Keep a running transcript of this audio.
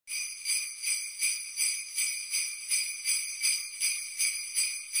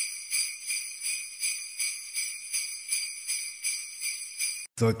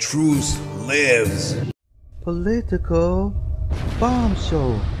The truth lives. Political Bomb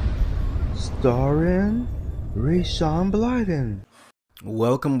Show, starring Rayshawn Blyden.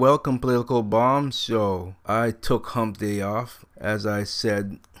 Welcome, Political Bomb Show. I took Hump Day off. As I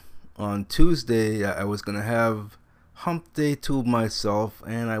said on Tuesday, I was going to have Hump Day to myself,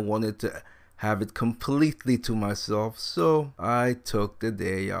 and I wanted to have it completely to myself, so I took the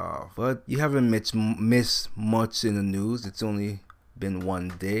day off. But you haven't missed much in the news. It's only been one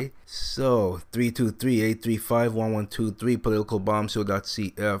day. So 323-835-1123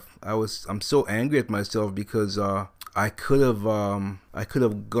 politicalbombshow.cf. I'm so angry at myself because I could have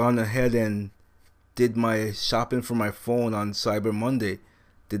gone ahead and did my shopping for my phone on Cyber Monday.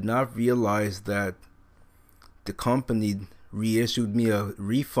 Did not realize that the company reissued me a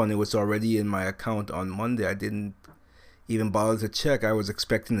refund. It was already in my account on Monday. I didn't even bother to check. I was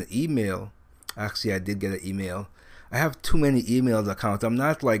expecting an email. Actually, I did get an email. I have too many email accounts. I'm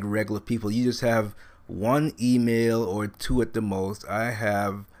not like regular people. You just have one email or two at the most. I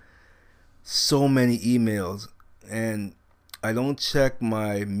have so many emails, and I don't check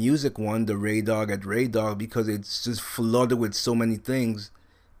my music one, the Raydog at Raydog, because it's just flooded with so many things,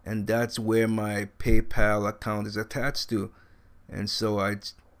 and that's where my PayPal account is attached to. And so I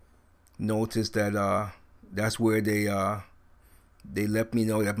noticed that that's where they let me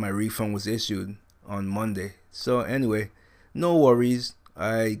know that my refund was issued on Monday. So anyway, no worries.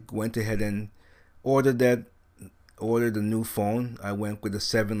 I went ahead and ordered a new phone. I went with the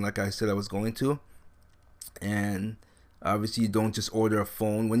 7 like I said I was going to. And obviously you don't just order a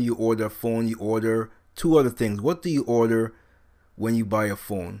phone. When you order a phone, you order two other things. What do you order when you buy a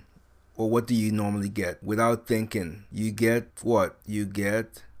phone? Or what do you normally get? Without thinking, you get what? You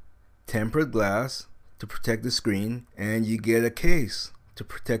get tempered glass to protect the screen, and you get a case to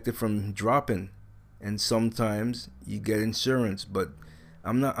protect it from dropping. And sometimes you get insurance, but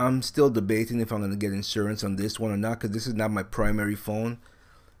I'm still debating if I'm going to get insurance on this one or not, because this is not my primary phone.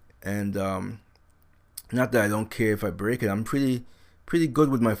 And not that I don't care if I break it. I'm pretty good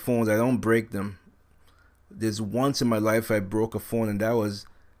with my phones. I don't break them. There's once in my life I broke a phone, and that was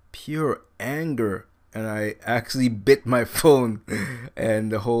pure anger, and I actually bit my phone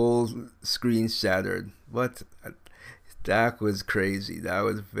and the whole screen shattered. But that was crazy. That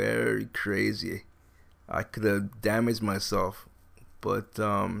was very crazy. I could have damaged myself. But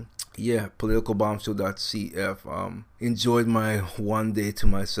yeah, politicalbombshow.cf. Enjoyed my one day to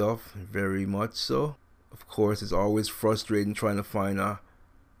myself, very much so. Of course, it's always frustrating trying to find a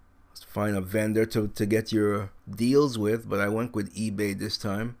vendor to get your deals with, but I went with eBay this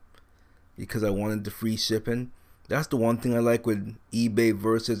time because I wanted the free shipping. That's the one thing I like with eBay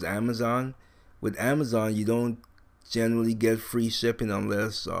versus Amazon. With Amazon, you don't generally get free shipping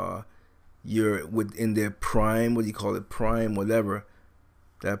unless you're within their Prime, what do you call it, Prime, whatever,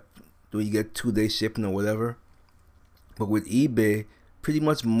 that where you get 2-day shipping or whatever. But with eBay, pretty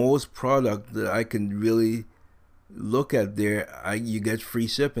much most product that I can really look at there, you get free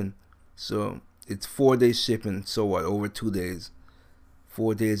shipping. So it's 4-day shipping. So what? Over 2 days.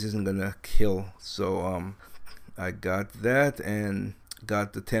 4 days isn't gonna kill. So I got that and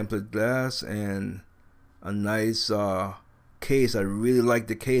got the tempered glass and a nice case. I really like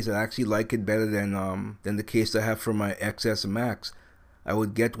the case. I actually like it better than the case I have for my XS Max. I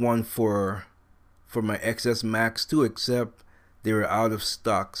would get one for my XS Max too, except they were out of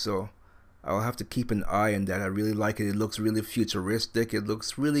stock. So I'll have to keep an eye on that. I really like it. It looks really futuristic. It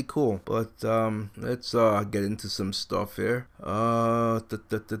looks really cool. But let's get into some stuff here. I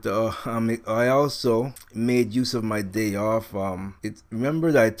also made use of my day off.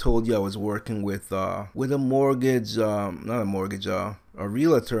 Remember that I told you I was working with a mortgage, not a mortgage, a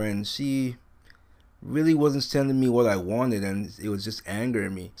realtor, and she really wasn't sending me what I wanted, and it was just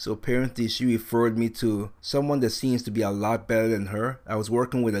angering me. So apparently she referred me to someone that seems to be a lot better than her. I was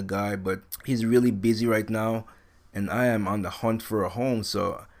working with a guy, but he's really busy right now, and I am on the hunt for a home,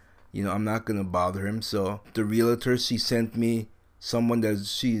 so I'm not gonna bother him. So the realtor, she sent me someone that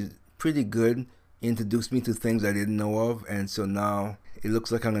she's pretty good, introduced me to things I didn't know of, and so now it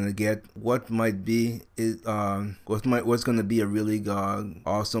looks like I'm gonna get what's gonna be a really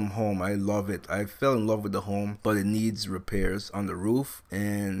awesome home. I love it. I fell in love with the home, but it needs repairs on the roof,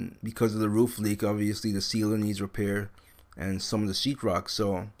 and because of the roof leak, obviously the ceiling needs repair and some of the sheetrock.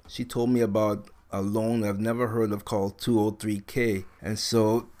 So she told me about a loan I've never heard of called 203K, and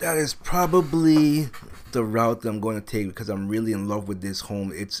so that is probably the route that I'm going to take because I'm really in love with this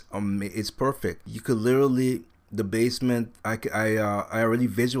home. It's perfect. You could literally, the basement, I already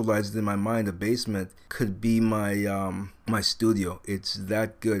visualized it in my mind. The basement could be my my studio. It's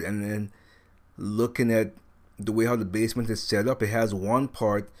that good. And then looking at the way how the basement is set up, it has one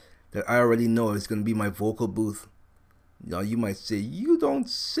part that I already know is going to be my vocal booth. Now you might say, you don't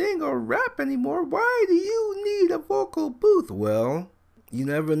sing or rap anymore. Why do you need a vocal booth? Well, you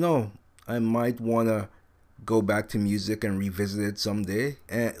never know. I might want to go back to music and revisit it someday,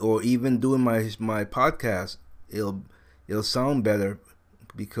 or even doing my podcast. It'll sound better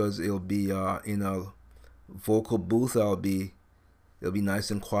because it'll be in a vocal booth. It'll be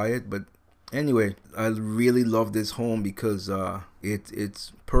nice and quiet. But anyway, I really love this home because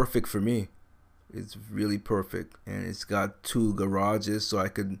it's perfect for me. It's really perfect, and it's got 2 garages, so I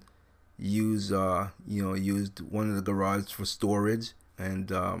could use used one of the garages for storage.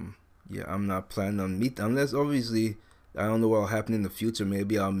 And yeah, I'm not planning on meet unless obviously I don't know what'll happen in the future.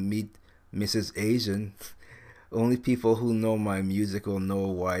 Maybe I'll meet Mrs. Asian. Only people who know my music will know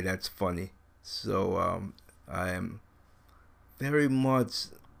why that's funny. So I am very much,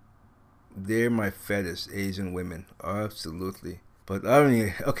 they're my fetish, Asian women, absolutely. But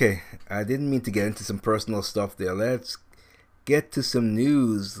okay, I didn't mean to get into some personal stuff there. Let's get to some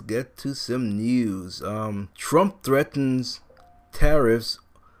news. Trump threatens tariffs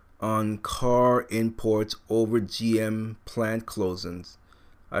on car imports over GM plant closings.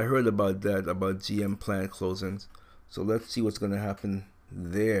 I heard about that, about GM plant closings. So let's see what's going to happen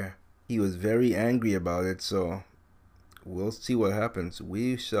there. He was very angry about it, so we'll see what happens.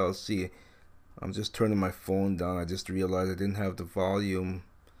 We shall see. I'm just turning my phone down. I just realized I didn't have the volume.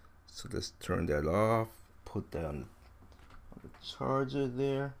 So let's turn that off. Put that on the charger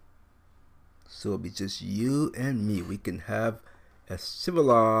there. So it'll be just you and me. We can have a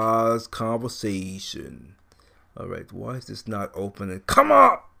civilized conversation. Alright, why is this not opening? Come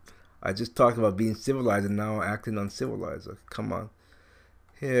on! I just talked about being civilized and now I'm acting uncivilized. Come on.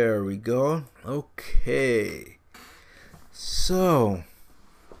 Here we go. Okay. So,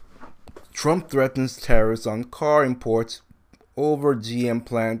 Trump threatens tariffs on car imports over GM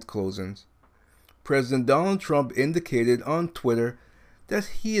plant closings. President Donald Trump indicated on Twitter that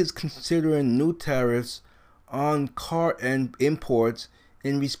he is considering new tariffs on car and imports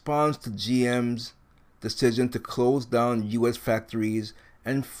in response to GM's decision to close down U.S. factories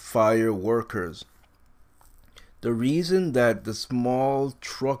and fire workers. The reason that the small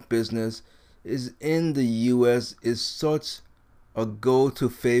truck business is in the U.S. is such a go-to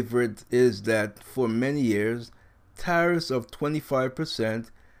favorite is that for many years, tariffs of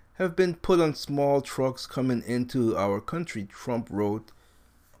 25% have been put on small trucks coming into our country, Trump wrote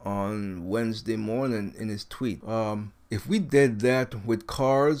on Wednesday morning in his tweet. If we did that with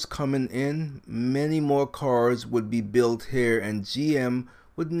cars coming in, many more cars would be built here and GM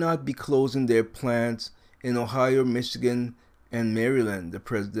would not be closing their plants in Ohio, Michigan, and Maryland, the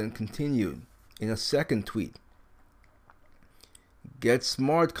president continued in a second tweet. Get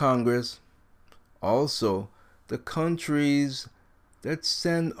smart, Congress. Also, the countries that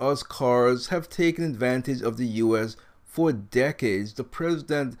send us cars have taken advantage of the U.S. for decades. The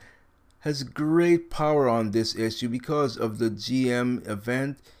president has great power on this issue because of the GM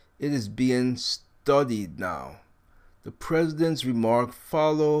event. It is being studied now. The president's remark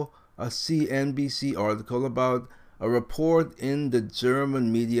follow a CNBC article about a report in the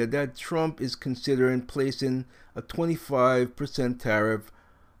German media that Trump is considering placing a 25% tariff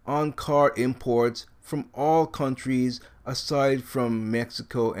on car imports from all countries aside from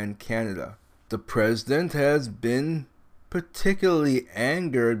Mexico and Canada. The president has been particularly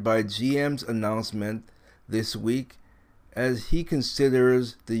angered by GM's announcement this week as he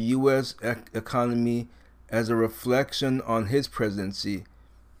considers the U.S. economy as a reflection on his presidency.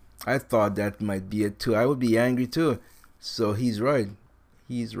 I thought that might be it too. I would be angry too. So he's right.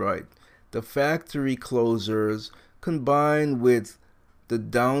 He's right. The factory closures combined with the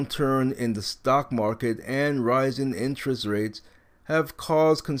downturn in the stock market and rising interest rates have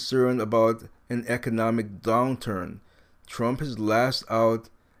caused concern about an economic downturn. Trump has lashed out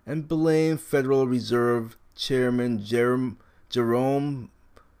and blamed Federal Reserve Chairman Jerome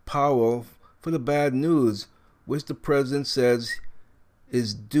Powell for the bad news, which the president says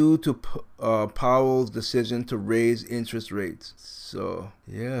is due to Powell's decision to raise interest rates. So,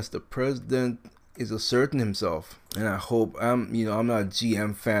 yes, the president is asserting himself. And I hope, I'm not a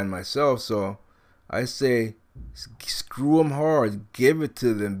GM fan myself, so I say, screw them hard. Give it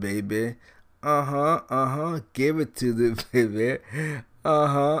to them, baby. Give it to them, baby.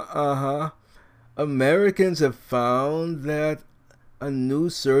 Americans have found that a new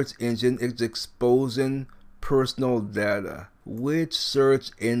search engine is exposing personal data. Which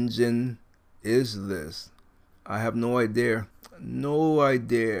search engine is this? I have no idea. No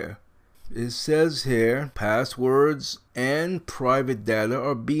idea. It says here, passwords and private data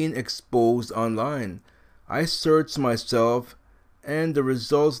are being exposed online. I searched myself and the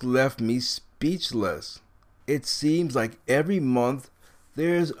results left me speechless. It seems like every month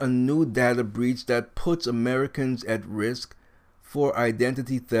there's a new data breach that puts Americans at risk for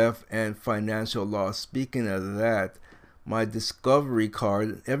identity theft and financial loss. Speaking of that, my Discovery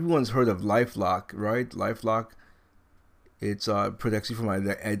card, everyone's heard of LifeLock, right? LifeLock, it's protects you from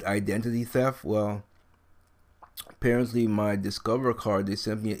identity theft. Well, apparently my Discover card, they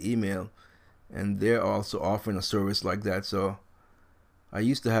sent me an email and they're also offering a service like that. So I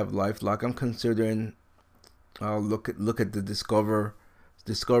used to have LifeLock. I'm considering I'll look at the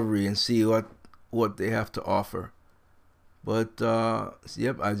Discovery and see what they have to offer. But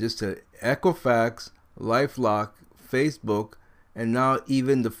yep, I just said Equifax, LifeLock, Facebook, and now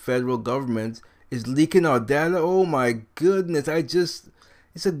even the federal government is leaking our data. Oh my goodness,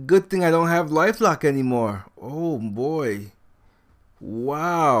 it's a good thing I don't have LifeLock anymore. Oh boy.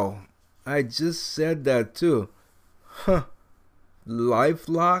 Wow. I just said that too. Huh.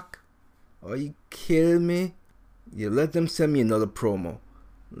 LifeLock? Are you kidding me? Yeah, let them send me another promo.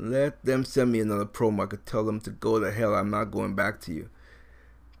 Let them send me another promo. I could tell them to go to hell. I'm not going back to you.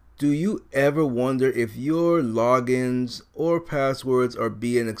 Do you ever wonder if your logins or passwords are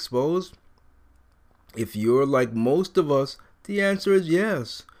being exposed? If you're like most of us, the answer is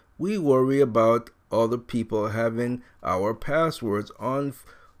yes. We worry about other people having our passwords on.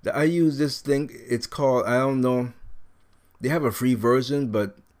 I use this thing. It's called, I don't know. They have a free version,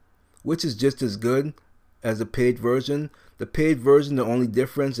 but which is just as good as the paid version. The paid version, the only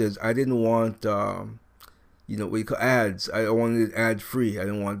difference is I didn't want, what you call ads. I wanted it ad free. I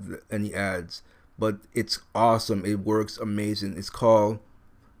didn't want any ads. But it's awesome. It works amazing. It's called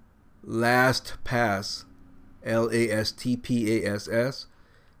LastPass, LASTPASS,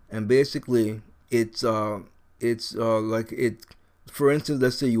 and basically it's like it. For instance,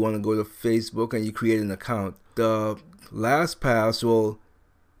 let's say you want to go to Facebook and you create an account. The LastPass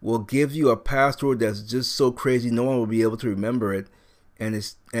will give you a password that's just so crazy no one will be able to remember it, and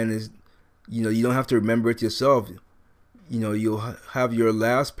it's you don't have to remember it yourself. You'll have your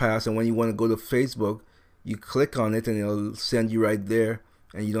LastPass, and when you want to go to Facebook, you click on it and it'll send you right there,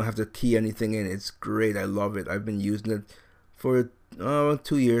 and you don't have to key anything in. It's great. I love it. I've been using it for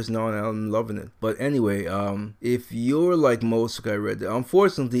 2 years now and I'm loving it. But anyway, if you're like most, I read that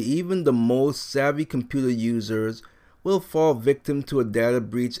unfortunately even the most savvy computer users will fall victim to a data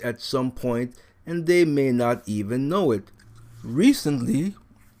breach at some point, and they may not even know it. Recently,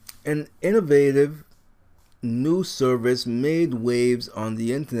 an innovative new service made waves on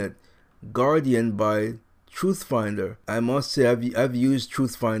the internet, Guardian by Truthfinder. I must say I've used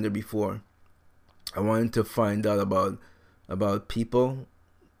Truthfinder before. I wanted to find out about people,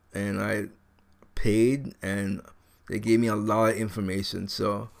 and I paid and they gave me a lot of information.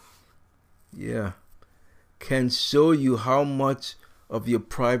 So yeah, can show you how much of your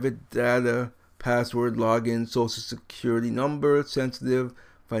private data, password, login, social security number, sensitive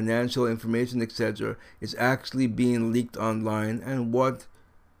financial information, etc. is actually being leaked online, and what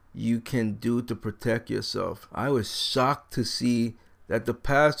you can do to protect yourself. I was shocked to see that the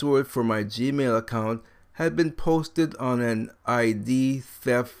password for my Gmail account had been posted on an ID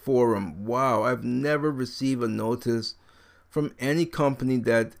theft forum. Wow, I've never received a notice from any company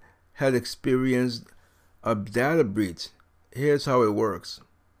that had experienced a data breach. Here's how it works.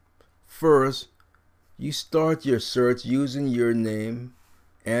 First, you start your search using your name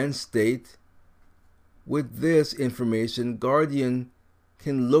and state. With this information, Guardian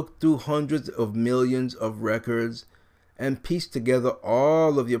can look through hundreds of millions of records and piece together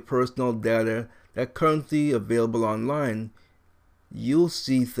all of your personal data that currently available online. You'll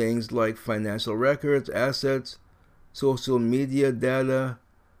see things like financial records, assets, social media data,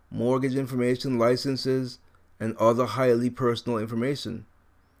 mortgage information, licenses, and other highly personal information.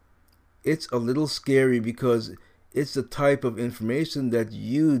 It's a little scary because it's the type of information that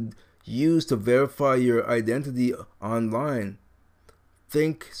you'd use to verify your identity online.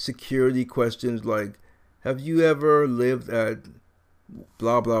 Think security questions like, have you ever lived at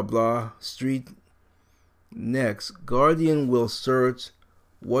blah blah blah street? Next, Guardian will search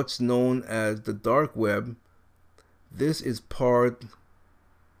what's known as the dark web. This is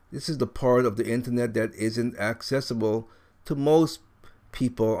the part of the internet that isn't accessible to most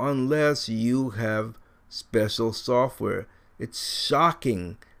people unless you have special software. It's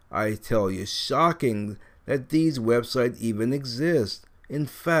shocking, I tell you, shocking that these websites even exist. In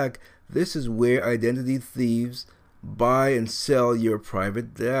fact, this is where identity thieves buy and sell your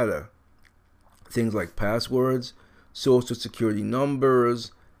private data. Things like passwords, social security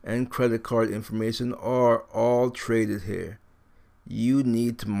numbers, and credit card information are all traded here. You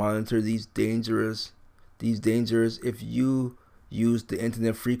need to monitor these dangerous these dangers. If you use the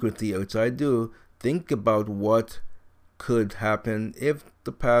internet frequently, which I do, think about what could happen if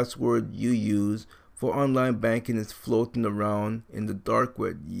the password you use for online banking is floating around in the dark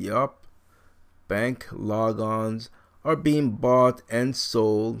web. Yup, bank logons are being bought and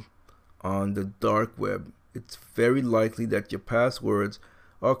sold on the dark web. It's very likely that your passwords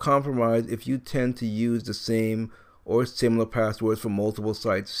are compromised if you tend to use the same or similar passwords for multiple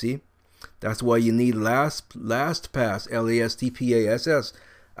sites. See? That's why you need LastPass, LASTPASS.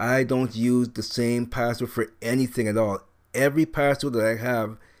 I don't use the same password for anything at all. Every password that I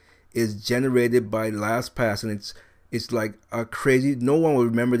have is generated by LastPass, and it's like a crazy. No one will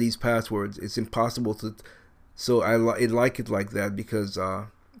remember these passwords. It's impossible to. So I like it like that because I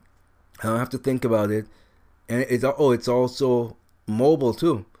don't have to think about it, and it's also mobile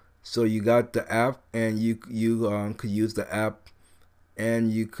too. So you got the app, and you could use the app,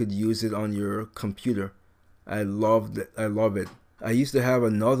 and you could use it on your computer. I love it. I used to have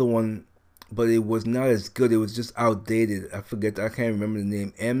another one, but it was not as good. It was just outdated. I can't remember the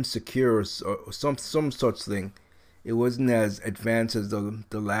name. M-Secure or some such thing. It wasn't as advanced as the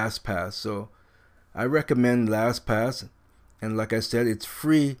LastPass. So I recommend LastPass, and like I said, it's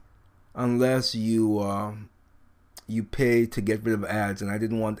free unless you pay to get rid of ads, and I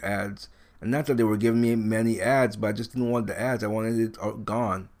didn't want ads. And not that they were giving me many ads, but I just didn't want the ads. I wanted it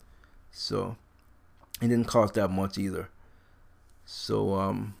gone. So it didn't cost that much either.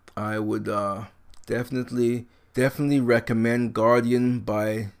 So I would definitely recommend Guardian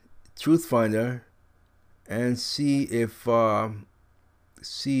by Truthfinder, and see if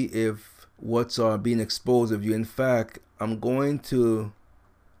what's being exposed of you. In fact, I'm going to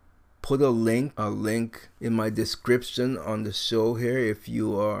put a link in my description on the show here if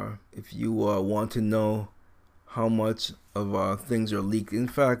you want to know how much of things are leaked. In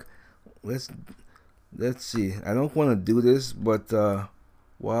fact, let's see. I don't want to do this, but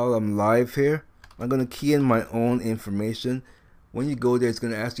while I'm live here, I'm gonna key in my own information. When you go there, it's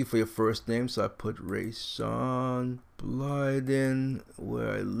gonna ask you for your first name, so I put Rayshawn Blyden,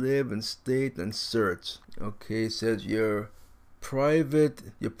 where I live and state, and search. Okay, it says your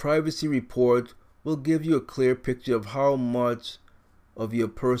privacy report will give you a clear picture of how much of your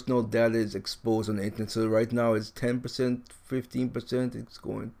personal data is exposed on the internet. So right now it's 10%, 15%. It's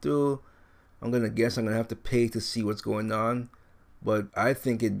going through. I'm gonna guess I'm gonna have to pay to see what's going on, but I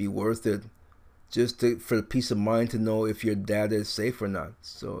think it'd be worth it just for the peace of mind to know if your data is safe or not.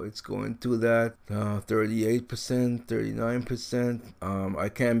 So it's going through that. 38%, 39%. I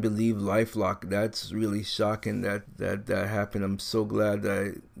can't believe LifeLock. That's really shocking that happened. I'm so glad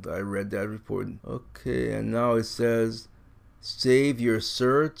that I read that report. Okay, and now it says save your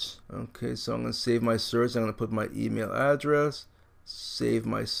search. Okay, so I'm gonna save my search. I'm gonna put my email address. Save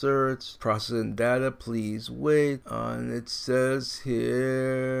my search. Processing data. Please wait. And it says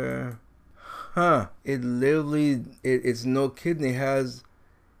here. It literally, it's no kidding.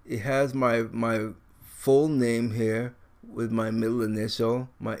 It has my full name here with my middle initial,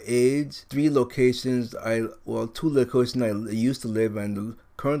 my age, 3 locations. 2 locations I used to live, and the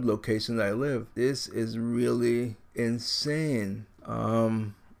current location I live. This is really insane.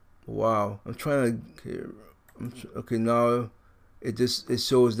 Wow. I'm trying to. Okay, now it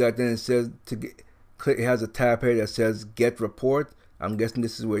shows that. Then it says click. It has a tab here that says get report. I'm guessing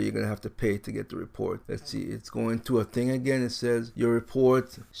this is where you're going to have to pay to get the report. Let's see. It's going to a thing again. It says your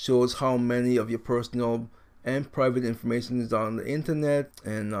report shows how many of your personal and private information is on the internet,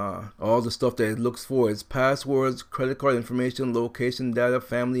 and all the stuff that it looks for is passwords, credit card information, location data,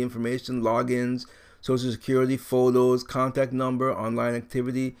 family information, logins, social security, photos, contact number, online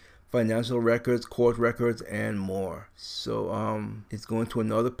activity, financial records, court records, and more. So it's going to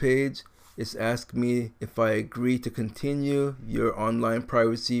another page. It's asking me if I agree to continue. Your online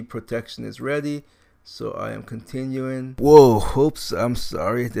privacy protection is ready. So I am continuing. Whoa, oops, I'm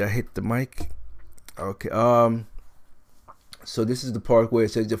sorry. Did I hit the mic? Okay. So this is the part where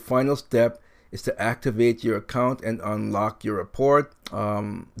it says the final step is to activate your account and unlock your report.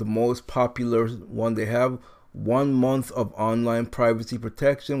 The most popular one they have, 1 month of online privacy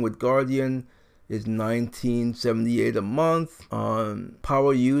protection with Guardian, is $19.78 a month. On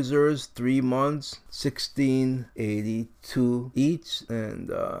power users, 3 months, $16.82 each. And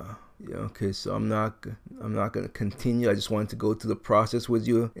yeah, okay, so I'm not gonna continue. I just wanted to go through the process with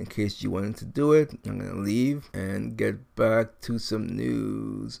you in case you wanted to do it. I'm gonna leave and get back to some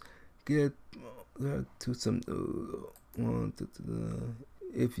news.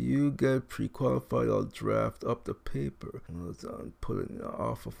 If you get pre-qualified, I'll draft up the paper. I'm putting an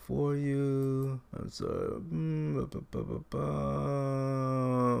offer for you. I'm sorry.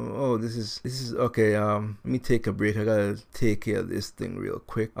 Oh, this is okay. Let me take a break. I gotta take care of this thing real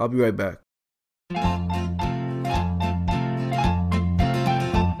quick. I'll be right back.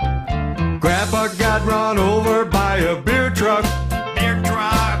 Grandpa got run over by a beer truck. Beer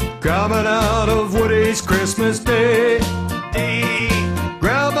truck. Coming out of Woody's Christmas Day.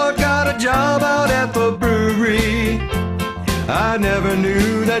 Grandma got a job out at the brewery. I never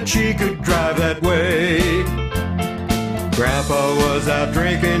knew that she could drive that way. Grandpa was out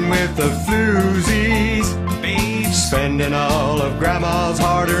drinking with the floozies, spending all of Grandma's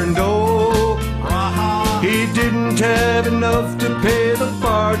hard-earned dough. He didn't have enough to pay the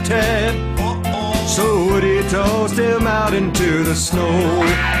bar tab, so Woody tossed him out into the snow.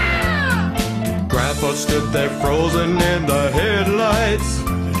 Grandpa stood there frozen in the headlights.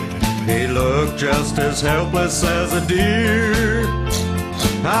 He looked just as helpless as a deer.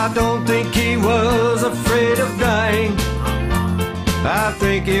 I don't think he was afraid of dying. I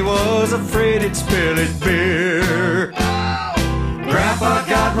think he was afraid he'd spill his beer. Grandpa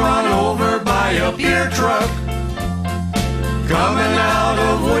got run over by a beer truck coming out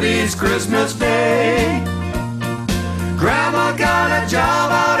of Woody's Christmas Day. Grandma got a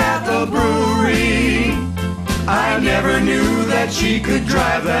job out at the brewery. I never knew that she could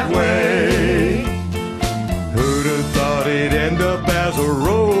drive that way. Who'd have thought he'd end up as a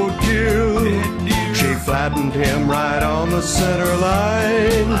roadkill? She flattened him right on the center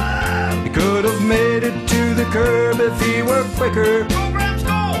line. He could have made it to the curb if he were quicker,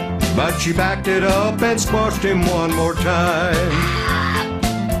 but she backed it up and squashed him one more time.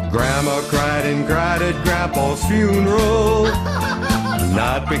 Grandma cried and cried at Grandpa's funeral,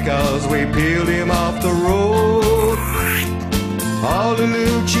 not because we peeled him off the road. All the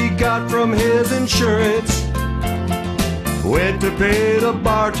loot she got from his insurance went to pay the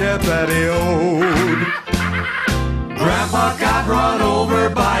bar tab that he owed. Grandpa got run over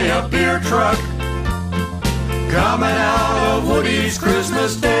by a beer truck coming out of Woody's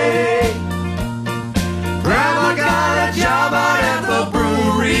Christmas Day. Grandma got a job out at the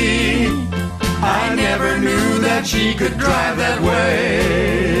brewery. I never knew that she could drive that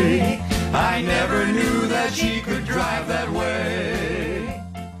way. I never knew that she could drive that way.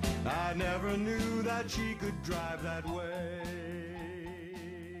 I never knew that she could drive that way.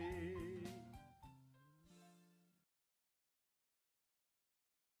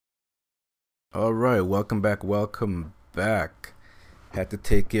 All right, welcome back. Had to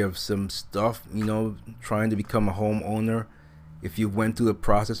take care of some stuff, trying to become a homeowner. If you went through the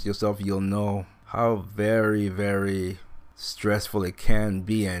process yourself, you'll know how very, very stressful it can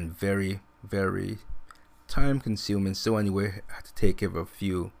be and very, very time consuming. So anyway, I had to take care of a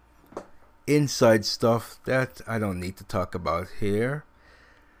few inside stuff that I don't need to talk about here.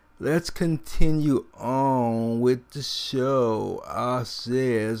 Let's continue on with the show. I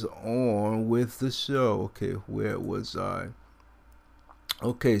says on with the show. Okay, where was I?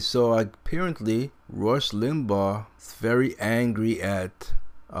 Okay, so apparently Rush Limbaugh is very angry at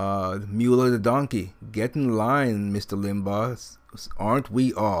Mueller the donkey. Get in line, Mr. Limbaugh. Aren't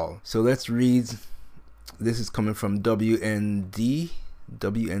we all? So let's read. This is coming from WND.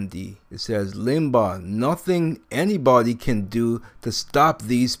 It says, Limbaugh, nothing anybody can do to stop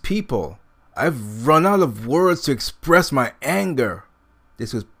these people. I've run out of words to express my anger.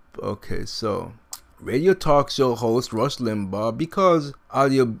 This was okay. So radio talk show host Rush Limbaugh, because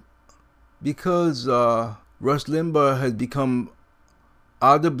Rush Limbaugh had become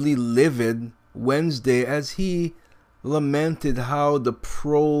audibly livid Wednesday as he lamented how the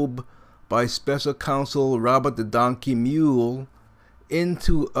probe by special counsel Robert the Donkey Mueller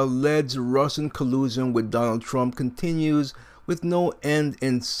into alleged Russian collusion with Donald Trump continues with no end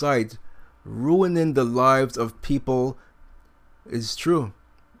in sight, ruining the lives of people. It's true.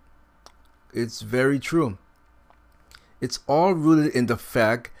 It's very true. It's all rooted in the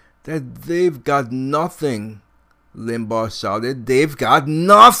fact that they've got nothing, Limbaugh shouted. They've got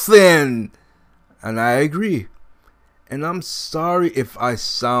nothing! And I agree. And I'm sorry if I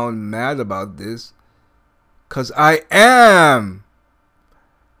sound mad about this, 'cause I am.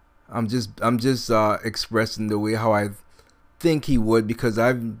 I'm just expressing the way how I think he would, because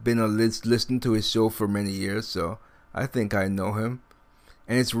I've been listening to his show for many years, so I think I know him.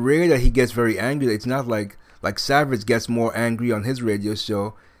 And it's rare that he gets very angry. It's not like Savage gets more angry on his radio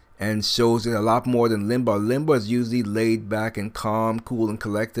show and shows it a lot more than Limbaugh. Limbaugh is usually laid back and calm, cool and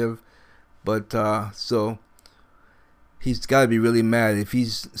collective. But so he's got to be really mad. If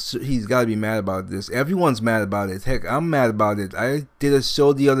he's got to be mad about this. Everyone's mad about it. Heck, I'm mad about it. I did a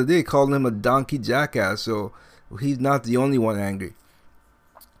show the other day calling him a donkey jackass, so he's not the only one angry.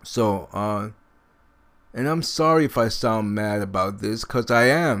 So, and I'm sorry if I sound mad about this, because I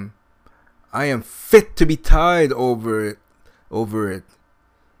am. I am fit to be tied over it.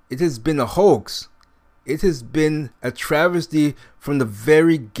 It has been a hoax. It has been a travesty from the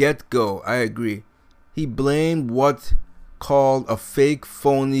very get-go. I agree. He blamed what called a fake,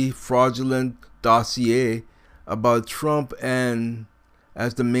 phony, fraudulent dossier about Trump and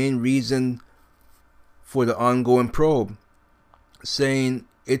as the main reason for the ongoing probe, saying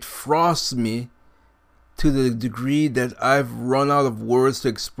it frosts me to the degree that I've run out of words to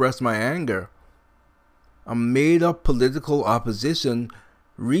express my anger. A made-up political opposition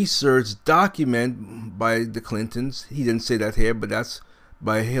research document by the Clintons. He didn't say that here, but that's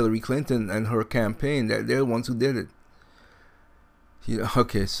by Hillary Clinton and her campaign. That they're the ones who did it.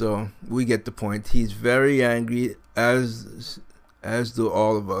 Okay, so we get the point. He's very angry, as do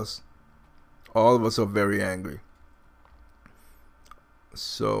all of us. All of us are very angry.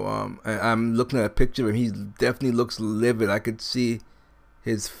 So I'm looking at a picture of him. He definitely looks livid. I could see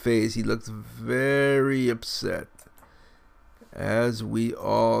his face. He looks very upset, as we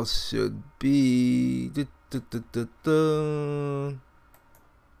all should be.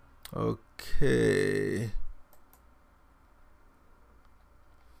 Okay.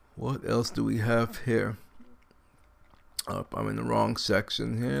 What else do we have here? I'm in the wrong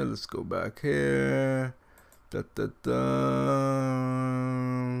section here. Let's go back here.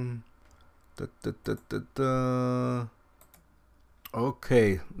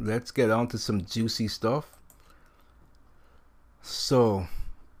 Okay, let's get on to some juicy stuff. So,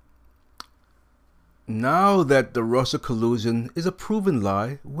 now that the Russia collusion is a proven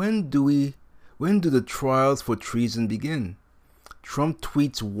lie, when do the trials for treason begin? Trump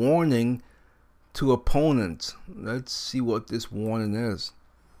tweets warning to opponents. Let's see what this warning is.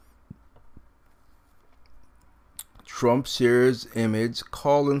 Trump shares image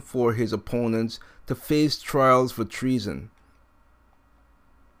calling for his opponents to face trials for treason.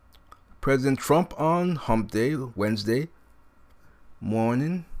 President Trump on Hump Day, Wednesday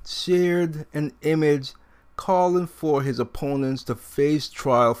morning, shared an image calling for his opponents to face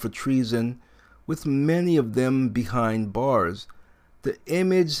trial for treason, with many of them behind bars. The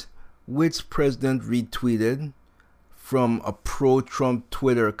image, which President retweeted from a pro-Trump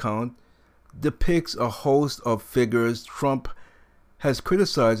Twitter account, depicts a host of figures Trump has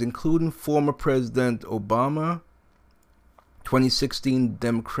criticized, including former President Obama, 2016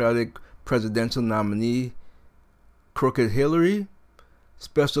 Democratic presidential nominee Crooked Hillary,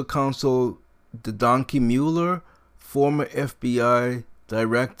 Special Counsel Donkey Mueller, former FBI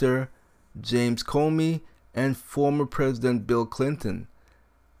Director James Comey, and former President Bill Clinton.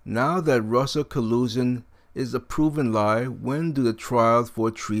 Now that Russia collusion is a proven lie, when do the trials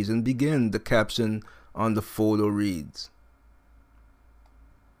for treason begin? The caption on the photo reads.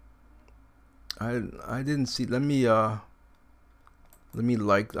 I didn't see. Let me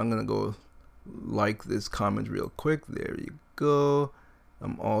like. I'm gonna go like this comment real quick. There you go.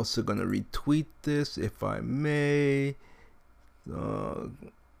 I'm also gonna retweet this if I may.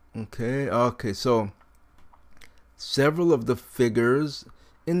 Okay. So several of the figures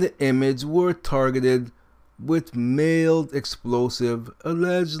in the image were targeted with mailed explosive,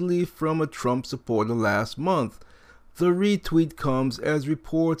 allegedly from a Trump supporter last month. The retweet comes as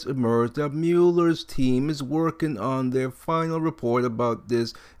reports emerge that Mueller's team is working on their final report about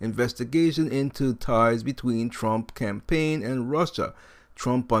this investigation into ties between Trump campaign and Russia.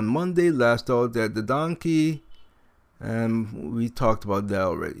 Trump on Monday lashed out at the donkey, and we talked about that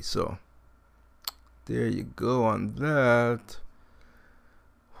already. So there you go on that.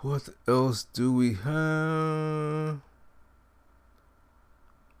 What else do we have?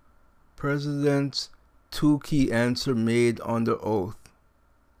 President's two key answer made under oath.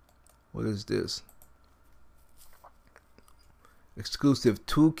 What is this? Exclusive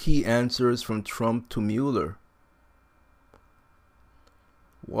 2 key answers from Trump to Mueller.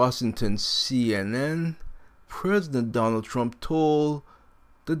 Washington CNN. President Donald Trump told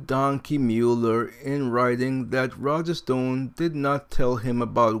the donkey Mueller in writing that Roger Stone did not tell him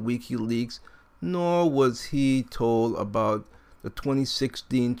about WikiLeaks, nor was he told about the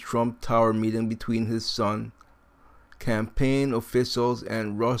 2016 Trump Tower meeting between his son, campaign officials,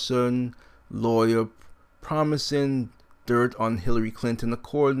 and Russian lawyer, promising dirt on Hillary Clinton,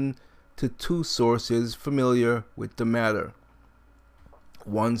 according to 2 sources familiar with the matter.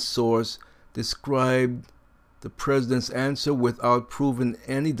 One source described the president's answer without proving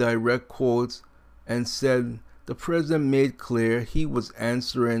any direct quotes and said the president made clear he was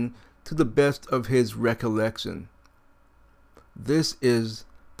answering to the best of his recollection. This is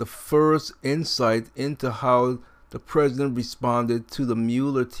the first insight into how the president responded to the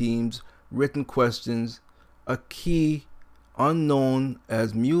Mueller team's written questions, a key unknown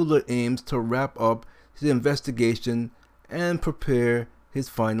as Mueller aims to wrap up his investigation and prepare his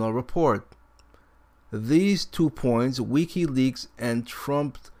final report. These 2 points, WikiLeaks and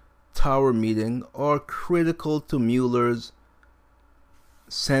Trump Tower meeting, are critical to Mueller's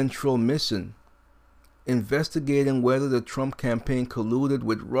central mission, investigating whether the Trump campaign colluded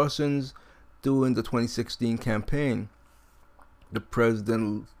with Russians during the 2016 campaign. The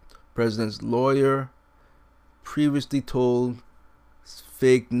president's lawyer previously told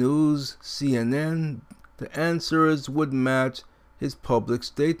fake news CNN the answers would match his public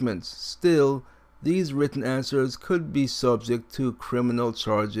statements. Still, these written answers could be subject to criminal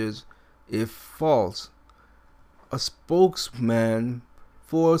charges if false. A spokesman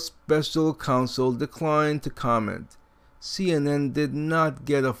for special counsel declined to comment. CNN did not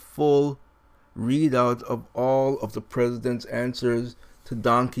get a full readout of all of the president's answers to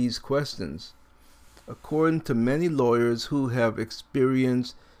Donkey's questions. According to many lawyers who have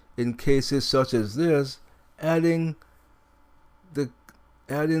experience in cases such as this, adding that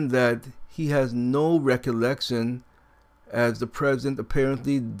he has no recollection, as the president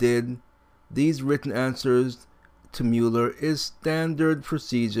apparently did, these written answers to Mueller is standard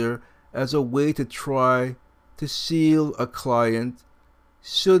procedure as a way to try to shield a client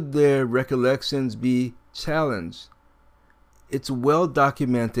should their recollections be challenged. It's well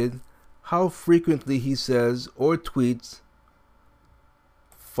documented how frequently he says or tweets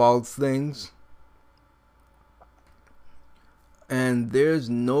false things, and there's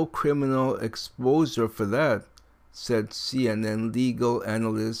no criminal exposure for that, said CNN legal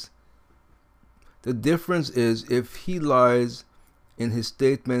analyst. The difference is if he lies in his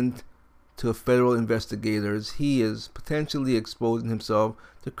statement to federal investigators, he is potentially exposing himself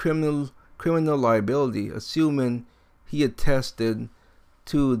to criminal liability, assuming he attested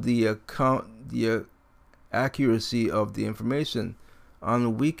to the accuracy of the information.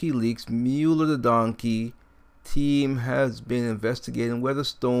 On WikiLeaks, Mueller the Donkey team has been investigating whether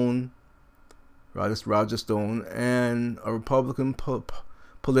Roger Stone, and a Republican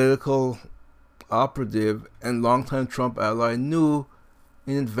political operative and longtime Trump ally, knew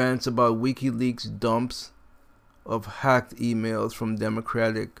in advance about WikiLeaks' dumps of hacked emails from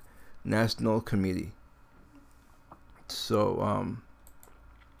Democratic National Committee. So,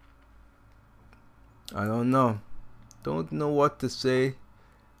 I don't know what to say,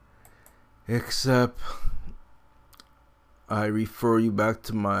 except I refer you back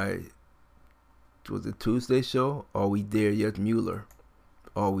to my, was it Tuesday show? Are we there yet, Mueller?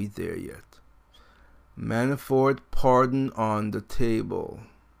 Are we there yet? Manafort pardon on the table.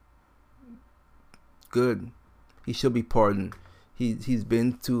 Good. He should be pardoned. He's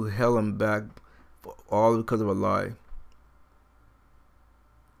been to hell and back, all because of a lie.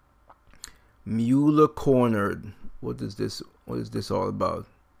 Mueller cornered. What is this all about?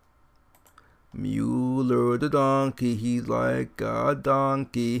 Mueller the donkey, he's like a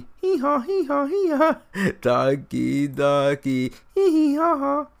donkey. Hee haw, hee haw, hee haw. Donkey, donkey, hee haw,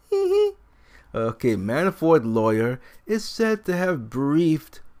 ha, hee hee. Okay, Manafort lawyer is said to have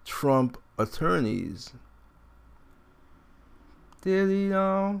briefed Trump attorneys. Did he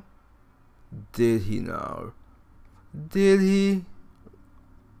now? Did he now? Did he?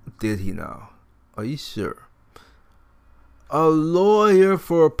 Did he now? Are you sure? A lawyer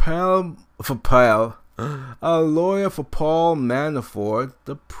for Paul Manafort,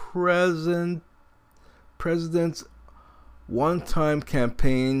 the president's one-time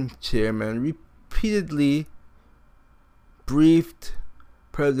campaign chairman, repeatedly briefed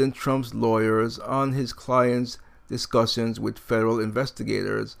President Trump's lawyers on his client's discussions with federal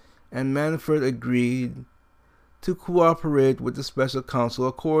investigators, and Manafort agreed to cooperate with the special counsel,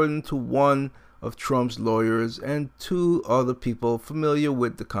 according to one of Trump's lawyers and 2 other people familiar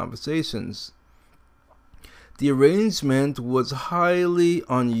with the conversations. The arrangement was highly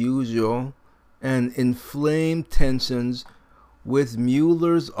unusual and inflamed tensions with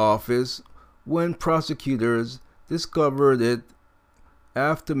Mueller's office when prosecutors discovered it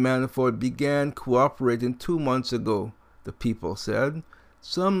after Manafort began cooperating 2 months ago, the people said.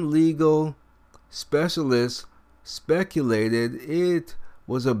 Some legal specialists speculated it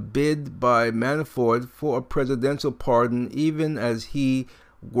was a bid by Manafort for a presidential pardon, even as he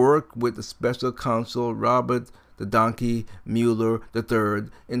worked with the special counsel Robert the Donkey Mueller III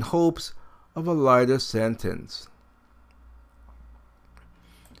in hopes of a lighter sentence.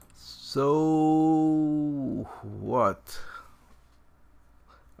 So, what?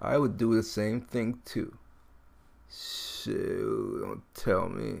 I would do the same thing too. Shoot, don't tell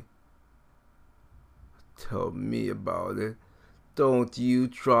me. Tell me about it. Don't you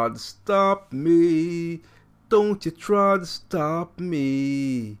try to stop me. Don't you try to stop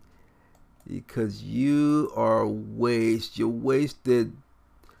me. Because you are waste. You wasted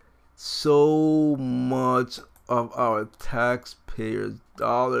so much of our taxpayers'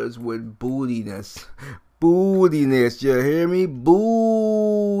 dollars with bootiness. Bootiness, you hear me?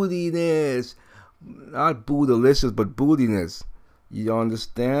 Bootiness. Not bootylicious, but bootiness. You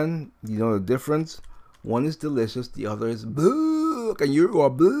understand? You know the difference? One is delicious, the other is boo, and you are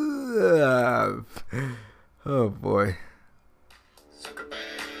boo. Oh boy.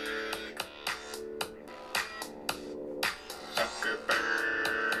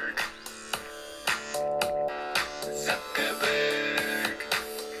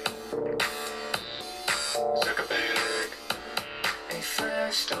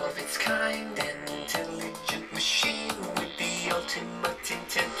 First of its kind, an intelligent machine with the ultimate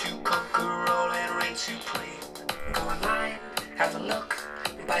intent to conquer all and reign supreme. Go online, have a look,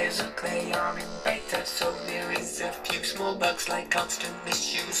 buy a Zook, they are in beta, so there is a few small bugs like constant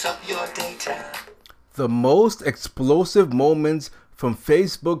misuse of your data. The most explosive moments from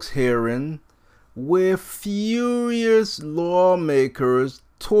Facebook's hearing, where furious lawmakers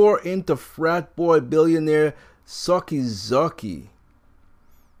tore into frat boy billionaire Zucky Zucky.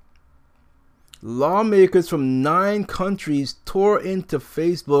 Lawmakers from 9 countries tore into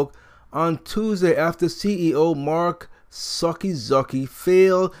Facebook on Tuesday after CEO Mark Zucky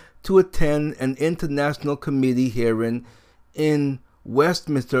failed to attend an international committee hearing in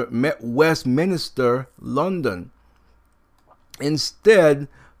Westminster, London. Instead,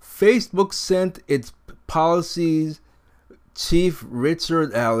 Facebook sent its policy chief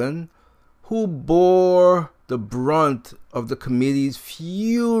Richard Allen, who bore the brunt of the committee's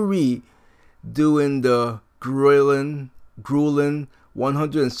fury during the grueling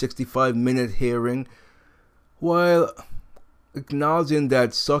 165-minute hearing, while acknowledging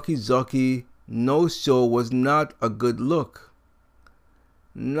that Zucky Zucky no-show was not a good look.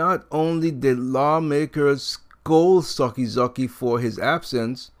 Not only did lawmakers scold Zucky Zucky for his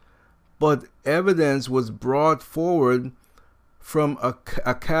absence, but evidence was brought forward from a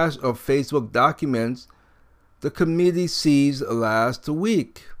cache of Facebook documents the committee seized last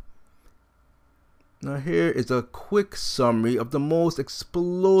week. Now here is a quick summary of the most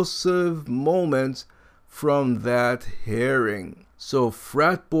explosive moments from that hearing. So,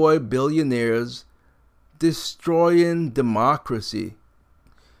 frat boy billionaires destroying democracy.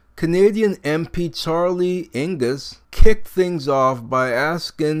 Canadian MP Charlie Angus kicked things off by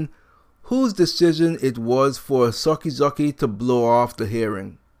asking whose decision it was for Zucky Zucky to blow off the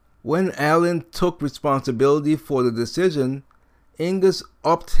hearing. When Allen took responsibility for the decision, Angus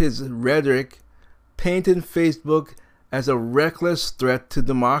upped his rhetoric, painting Facebook as a reckless threat to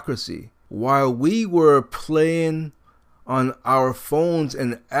democracy. While we were playing on our phones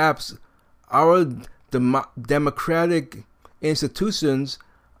and apps, our democratic institutions,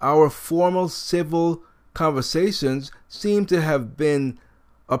 our formal civil conversations seem to have been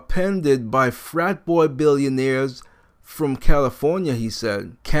upended by frat boy billionaires from California, he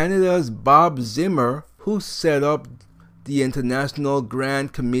said. Canada's Bob Zimmer, who set up the International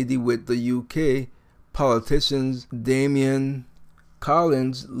Grand Committee with the UK politicians Damian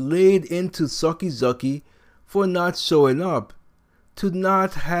Collins, laid into Zucky Zucky for not showing up. To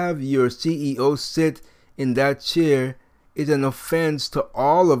not have your CEO sit in that chair is an offense to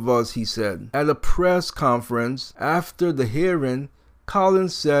all of us, he said. At a press conference after the hearing,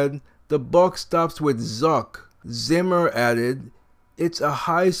 Collins said the buck stops with Zuck. Zimmer added, "It's a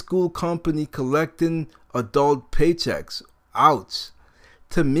high school company collecting adult paychecks. Ouch.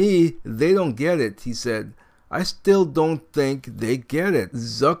 To me, they don't get it," he said. "I still don't think they get it."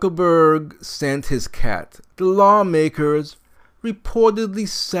 Zuckerberg sent his cat. The lawmakers reportedly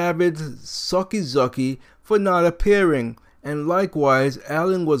savaged Zucky Zucky for not appearing, and likewise,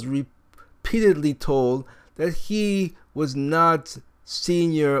 Allen was repeatedly told that he was not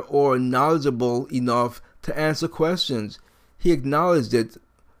senior or knowledgeable enough to answer questions. He acknowledged it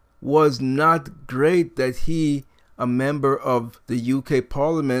was not great that he, a member of the UK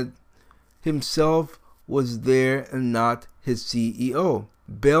Parliament, himself was there and not his CEO.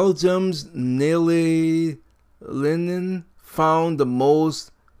 Belgium's Nelly Linnen found the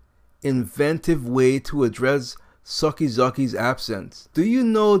most inventive way to address Zucky Zucky's absence. "Do you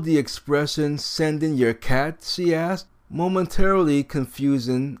know the expression sending your cat?" she asked. Momentarily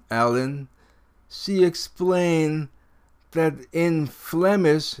confusing Allen, she explained that in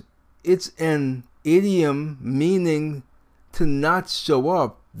Flemish it's an idiom meaning to not show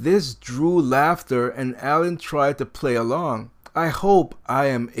up. This drew laughter and Alan tried to play along. I hope I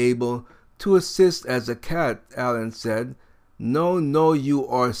am able to assist as a cat, Alan said. No, you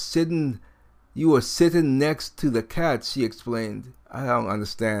are sitting next to the cat, she explained. I don't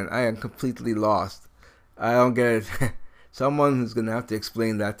understand. I am completely lost. I don't get it. Someone is going to have to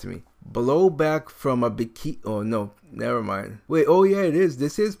explain that to me. Blowback from a bikini. Oh, no. Never mind. Wait. Oh, yeah, it is.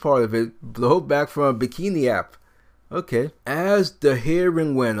 This is part of it. Blowback from a bikini app. Okay. As the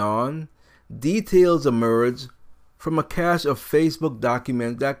hearing went on, details emerged from a cache of Facebook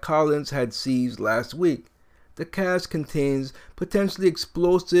documents that Collins had seized last week. The cache contains potentially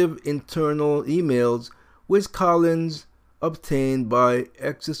explosive internal emails which Collins obtained by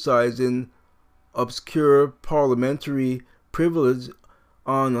exercising obscure parliamentary privilege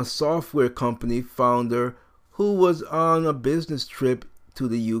on a software company founder who was on a business trip to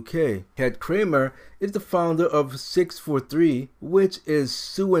the UK. Ted Kramer is the founder of 643, which is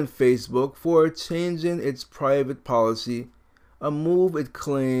suing Facebook for changing its private policy, a move it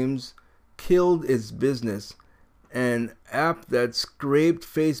claims killed its business. An app that scraped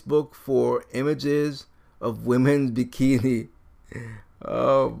Facebook for images of women's bikini.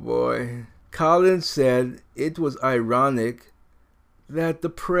 Oh boy. Collins said it was ironic that the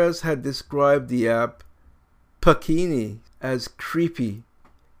press had described the app Pakini as creepy,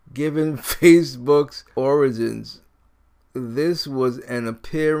 given Facebook's origins. This was an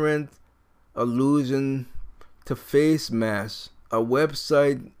apparent allusion to FaceMash, a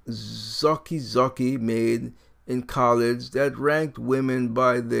website Zucky made in college that ranked women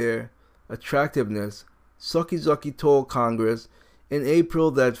by their attractiveness. Zucky told Congress in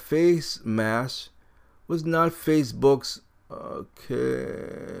April that FaceMash was not Facebook's.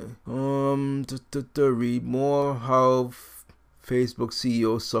 Read more how Facebook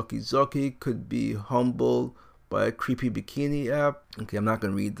CEO Zucky could be humbled by a creepy bikini app. Okay, I'm not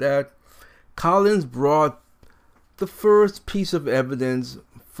going to read that. Collins brought the first piece of evidence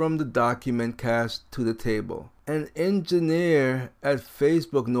from the document cache to the table. An engineer at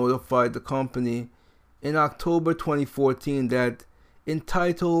Facebook notified the company in October 2014 that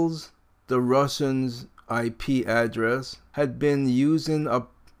entitles the Russians' IP address had been using a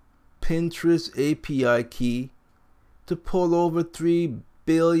Pinterest API key to pull over 3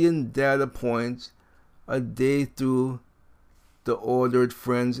 billion data points a day through the Ordered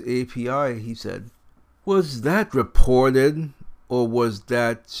Friends API, he said. Was that reported, or was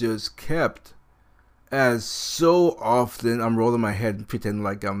that just kept? As so often, I'm rolling my head and pretending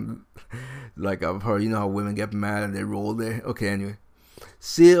like I've heard, you know how women get mad and they roll their... Okay, anyway.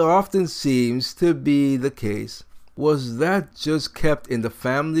 See, it often seems to be the case. Was that just kept in the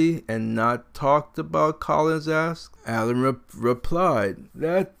family and not talked about, Collins asked. Allen replied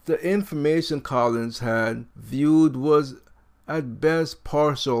that the information Collins had viewed was at best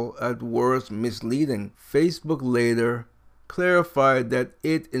partial, at worst misleading. Facebook later clarified that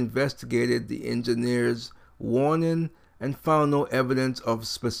it investigated the engineer's warning and found no evidence of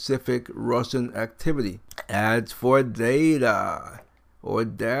specific Russian activity. As for data,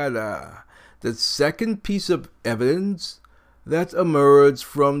 the second piece of evidence that emerged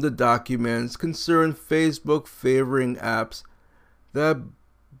from the documents concerned Facebook favoring apps that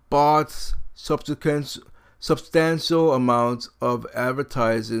bought substantial amounts of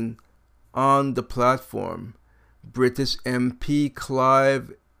advertising on the platform. British MP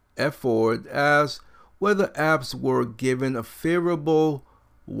Clive Efford asked whether apps were given a favorable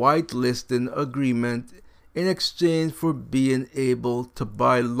whitelisting agreement in exchange for being able to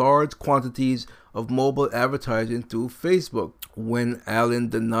buy large quantities of mobile advertising through Facebook. When Allen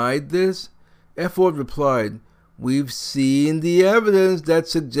denied this, Efford replied, "We've seen the evidence that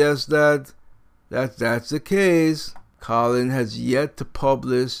suggests that's the case." Collins has yet to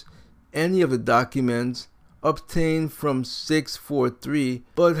publish any of the documents obtained from 643,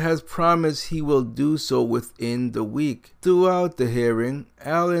 but has promised he will do so within the week. Throughout the hearing,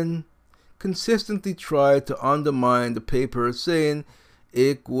 Allen consistently tried to undermine the paper, saying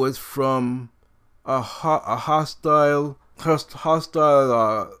it was from a hostile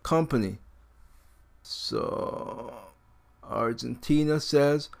company. So Argentina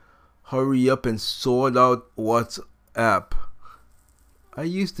says, hurry up and sort out WhatsApp. I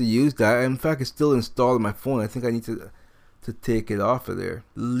used to use that. In fact, it's still installed on my phone. I think I need to take it off of there.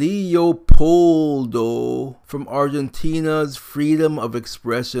 Leopoldo from Argentina's Freedom of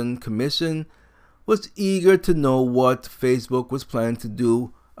Expression Commission was eager to know what Facebook was planning to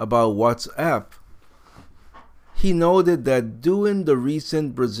do about WhatsApp. He noted that during the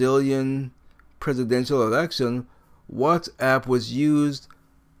recent Brazilian presidential election, WhatsApp was used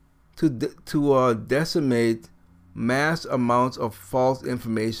to decimate mass amounts of false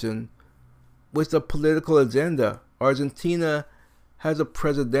information with a political agenda. Argentina has a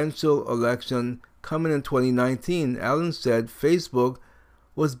presidential election coming in 2019. Allen said Facebook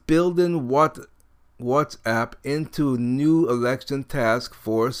was building WhatsApp into new election task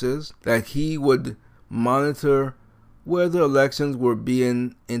forces, that he would monitor whether elections were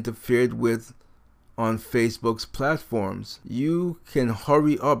being interfered with on Facebook's platforms. You can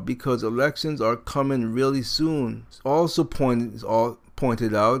hurry up because elections are coming really soon. Also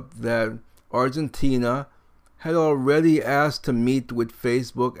pointed out that Argentina had already asked to meet with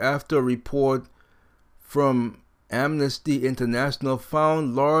Facebook after a report from Amnesty International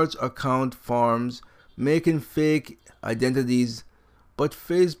found large account farms making fake identities, but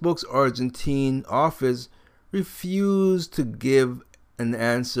Facebook's Argentine office refused to give an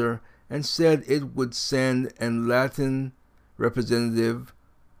answer and said it would send a Latin representative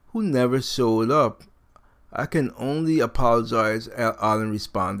who never showed up. I can only apologize, Allen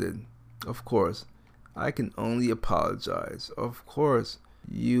responded. Of course, I can only apologize. Of course,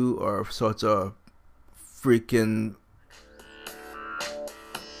 you are such a freaking...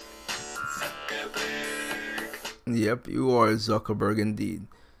 Yep, you are Zuckerberg indeed.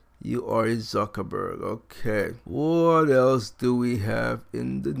 You are a Zuckerberg. Okay. What else do we have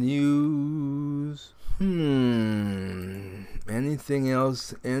in the news? Anything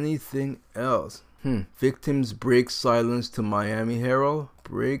else? Anything else? Victims break silence to Miami Herald.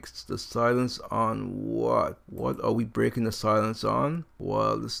 Breaks the silence on what? What are we breaking the silence on?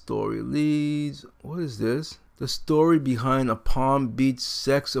 While the story leads. What is this? The story behind a Palm Beach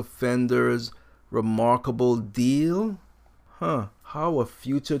sex offender's remarkable deal? How a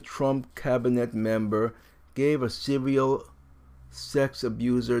future Trump cabinet member gave a serial sex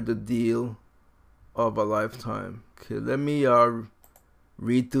abuser the deal of a lifetime. Okay, let me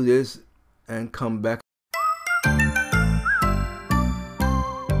read through this and come back.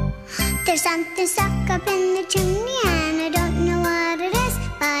 There's something stuck up in the chimney and I don't know what it is,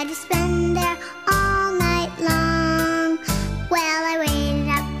 but it's been there all night long. Well, I waited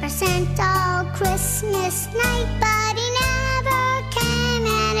up for Santa all Christmas night, but he never came,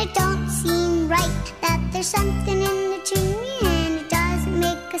 and it don't seem right that there's something in the chimney and it doesn't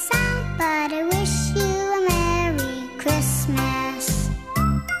make a sound, but I wish you a Merry Christmas.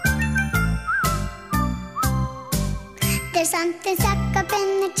 There's something stuck up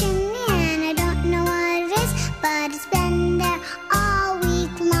in the chimney and I don't know what it is, but it's been there all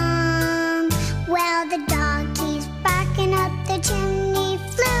week long. Well, the dog keeps barking up the chimney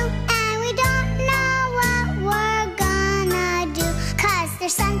flue, and we don't know what we're gonna do, 'cause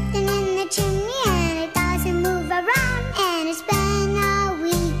there's something in the chimney and it doesn't move around, and it's been a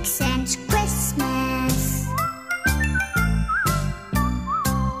week since Christmas.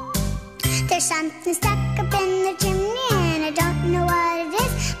 There's something stuck up in the chimney and I don't know what it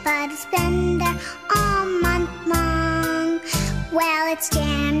is, but it's been there all month long. Well, it's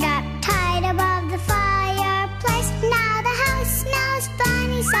jammed up tight above the fireplace. Now the house smells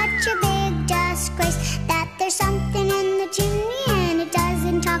funny, such a big disgrace that there's something in the chimney and it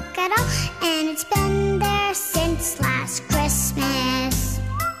doesn't talk at all, and it's been there since last Christmas.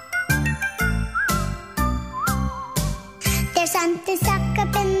 There's something stuck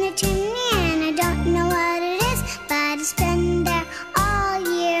up in the chimney and I don't know what it is, but it's been there all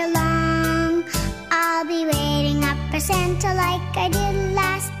year long. I'll be waiting up for Santa like I did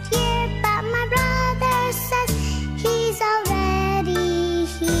last year, but my brother says he's already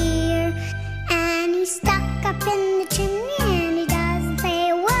here, and he's stuck up in the chimney and he doesn't say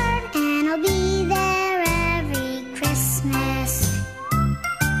a word, and I'll be there every Christmas.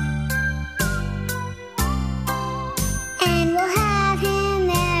 And we'll have him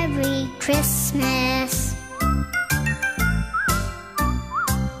every Christmas.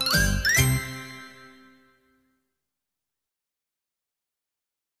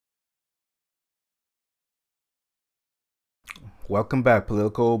 Welcome back,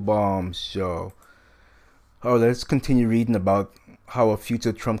 Political Bomb Show. Let's continue reading about how a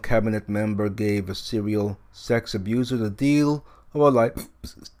future Trump cabinet member gave a serial sex abuser the deal of a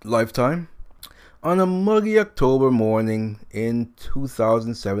lifetime. On a muggy October morning in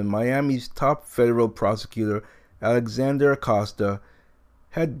 2007, Miami's top federal prosecutor, Alexander Acosta,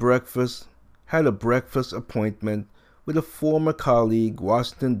 had a breakfast appointment with a former colleague,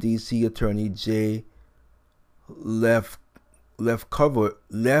 Washington, D.C. Attorney Jay Lefkowitz.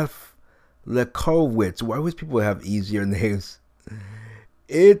 Why would people have easier names?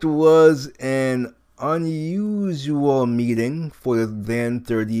 It was an unusual meeting for the then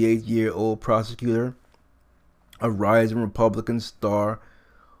 38-year-old prosecutor, a rising Republican star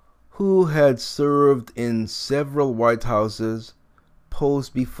who had served in several White Houses posts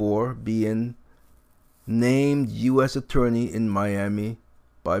before being named U.S. Attorney in Miami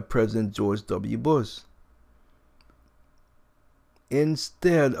by President George W. Bush.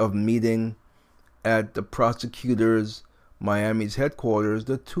 Instead of meeting at the prosecutor's Miami's headquarters,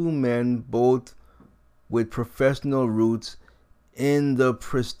 the two men, both with professional roots in the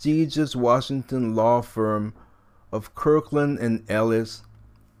prestigious Washington law firm of Kirkland and Ellis,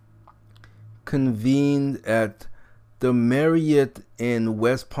 convened at the Marriott in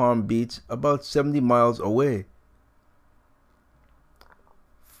West Palm Beach, about 70 miles away.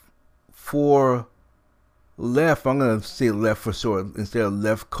 For Lev, I'm going to say Lev for short instead of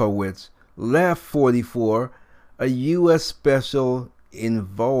Lefkowitz, Lev 44, a U.S. special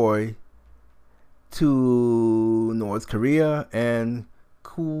envoy to North Korea and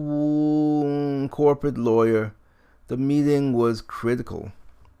corporate lawyer, the meeting was critical.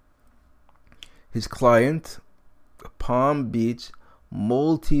 His client, Palm Beach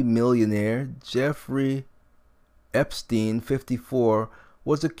multi-millionaire Jeffrey Epstein, 54,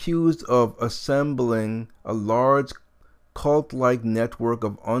 was accused of assembling a large cult-like network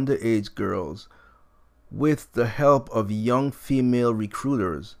of underage girls with the help of young female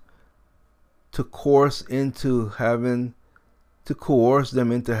recruiters to coerce them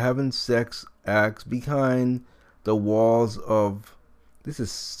into having sex acts behind the walls of, this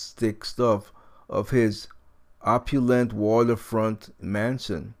is sick stuff, of his opulent waterfront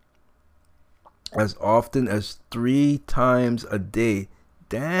mansion, as often as 3 times a day.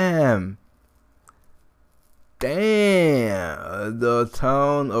 Damn, the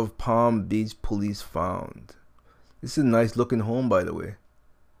town of Palm Beach police found. This is a nice looking home, by the way.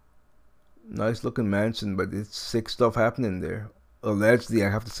 Nice looking mansion, but it's sick stuff happening there. Allegedly, I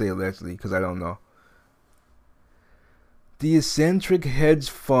have to say allegedly, because I don't know. The eccentric hedge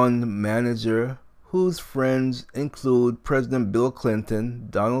fund manager, whose friends include President Bill Clinton,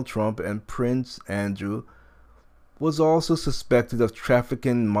 Donald Trump, and Prince Andrew, was also suspected of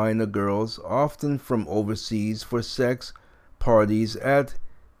trafficking minor girls, often from overseas, for sex parties at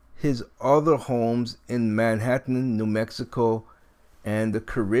his other homes in Manhattan, New Mexico, and the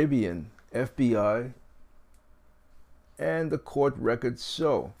Caribbean. FBI and the court records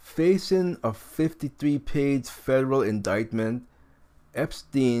show. Facing a 53-page federal indictment,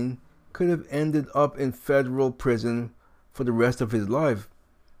 Epstein could have ended up in federal prison for the rest of his life.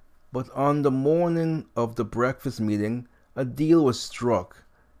 But on the morning of the breakfast meeting, a deal was struck,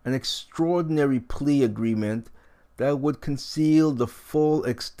 an extraordinary plea agreement that would conceal the full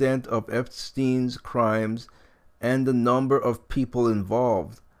extent of Epstein's crimes and the number of people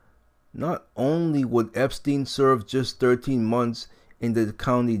involved. Not only would Epstein serve just 13 months in the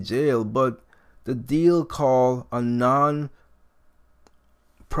county jail, but the deal, called a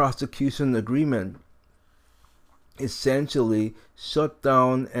non-prosecution agreement, essentially shut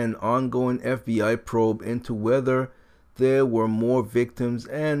down an ongoing FBI probe into whether there were more victims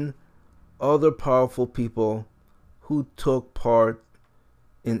and other powerful people who took part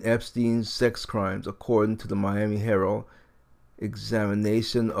in Epstein's sex crimes, according to the Miami Herald.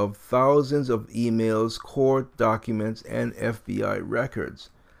 Examination of thousands of emails, court documents, and FBI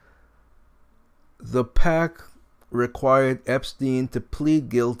records. The pact required Epstein to plead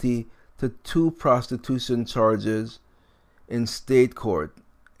guilty to 2 prostitution charges in state court.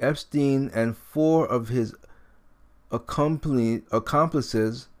 Epstein and 4 of his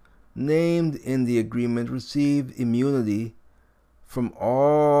accomplices named in the agreement received immunity from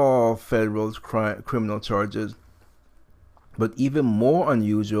all federal criminal charges. But even more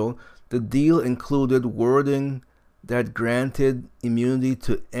unusual, the deal included wording that granted immunity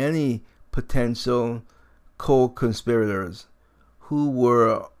to any potential co-conspirators who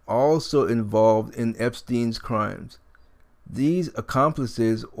were also involved in Epstein's crimes. These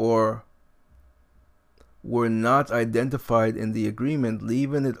accomplices were not identified in the agreement,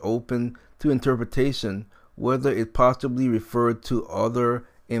 leaving it open to interpretation whether it possibly referred to other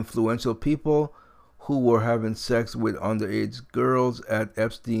influential people who were having sex with underage girls at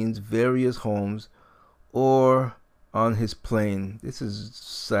Epstein's various homes or on his plane. This is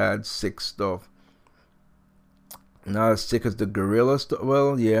sad, sick stuff. Not as sick as the gorilla stuff.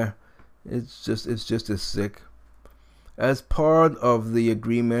 Well, yeah, it's just as sick. As part of the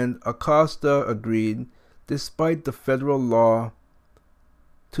agreement, Acosta agreed, despite the federal law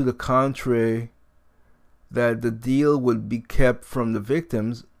to the contrary, that the deal would be kept from the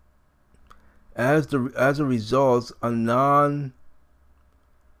victims. As a result, a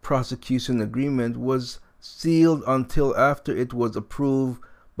non-prosecution agreement was sealed until after it was approved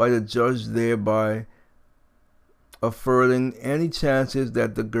by the judge, thereby averting any chances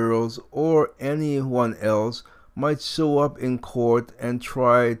that the girls or anyone else might show up in court and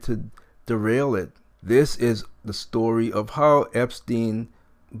try to derail it. This is the story of how Epstein,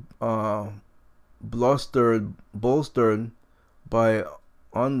 bolstered by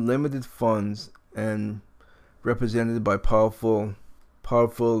unlimited funds and represented by powerful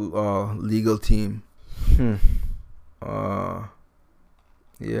legal team.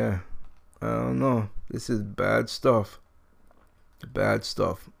 Yeah, I don't know. This is bad stuff.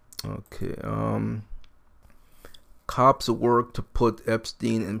 Okay. Cops work to put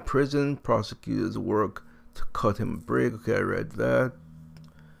Epstein in prison. Prosecutors work to cut him a break. Okay, I read that.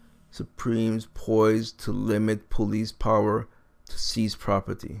 Supreme's poised to limit police power to seize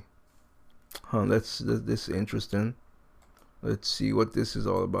property. This is interesting. Let's see what this is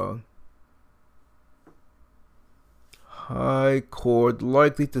all about. High Court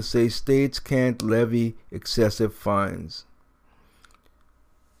likely to say states can't levy excessive fines.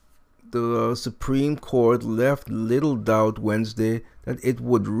 The Supreme Court left little doubt Wednesday that it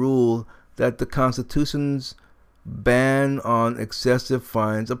would rule that the Constitution's ban on excessive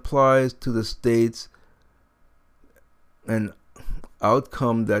fines applies to the states, an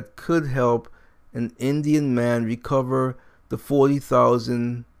outcome that could help an Indian man recover the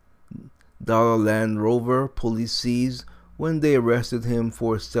 $40,000 Land Rover police seized when they arrested him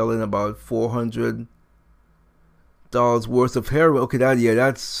for selling about $400 worth of heroin. Okay,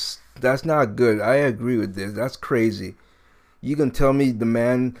 that's not good. I agree with this. That's crazy. You can tell me the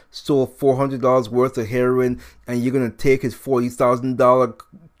man stole $400 worth of heroin and you're gonna take his $40,000?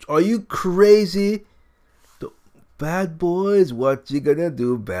 Are you crazy? Bad boys, what you gonna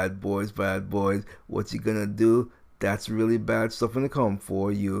do? Bad boys, what you gonna do? That's really bad stuff when they come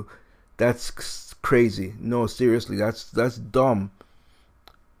for you. That's crazy. No, seriously, that's dumb.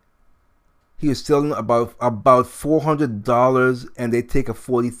 He was selling about $400 and they take a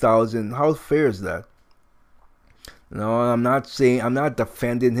 $40,000. How fair is that? No, I'm not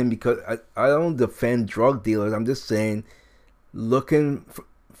defending him, because I don't defend drug dealers. I'm just saying, looking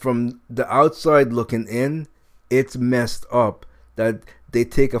from the outside looking in, it's messed up that they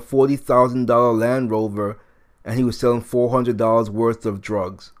take a $40,000 Land Rover and he was selling $400 worth of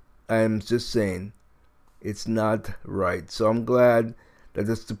drugs. I'm just saying, it's not right. So I'm glad that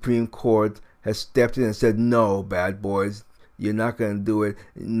the Supreme Court has stepped in and said, no, bad boys, you're not going to do it.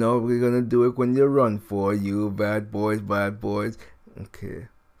 No, we're going to do it when you run for you, bad boys. Okay.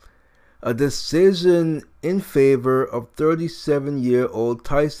 A decision in favor of 37-year-old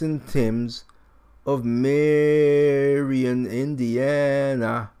Tyson Timbs of Marion,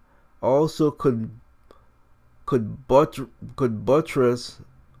 Indiana, also could buttress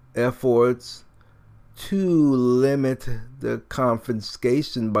efforts to limit the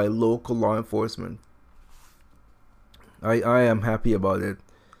confiscation by local law enforcement. I am happy about it.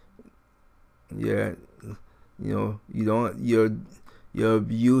 Yeah, you're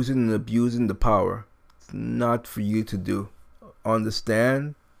abusing and abusing the power. It's not for you to do.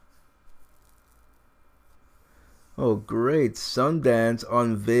 Understand? Oh, great. Sundance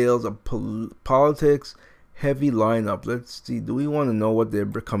unveils a politics heavy lineup. Let's see. Do we want to know what they're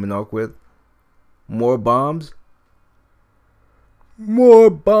coming out with? More bombs? More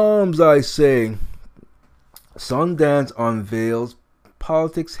bombs, I say. Sundance unveils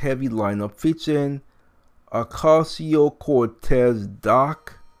politics heavy lineup featuring Ocasio-Cortez,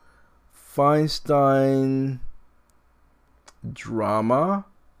 Doc, Feinstein, drama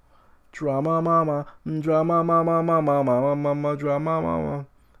mama.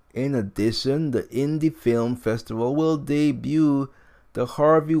 In addition, the Indie Film Festival will debut the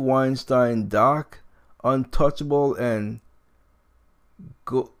Harvey Weinstein doc, Untouchable, and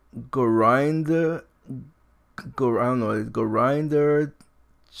Gorinder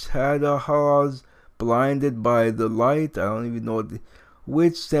Chadha's Blinded by the Light. I don't even know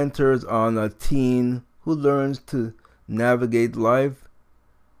which centers on a teen who learns to navigate life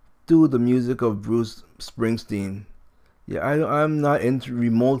through the music of Bruce Springsteen. Yeah, I'm not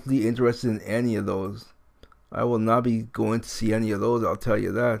remotely interested in any of those. I will not be going to see any of those, I'll tell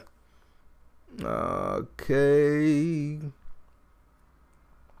you that. Okay.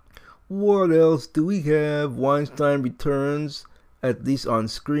 What else do we have? Weinstein returns, at least on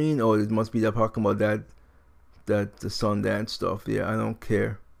screen. Oh, it must be that talking about the Sundance stuff. Yeah, I don't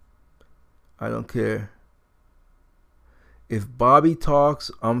care. If Bobby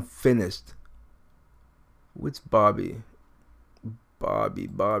talks, I'm finished. Which Bobby? Bobby.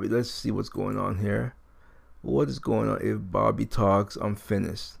 Let's see what's going on here. What is going on? If Bobby talks, I'm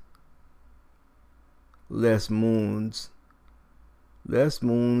finished. Les Moons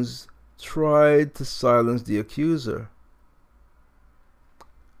tried to silence the accuser.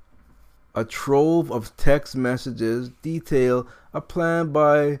 A trove of text messages detail a plan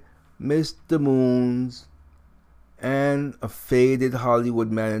by Mr. Moons and a faded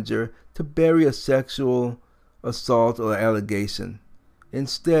Hollywood manager to bury a sexual assault or allegation.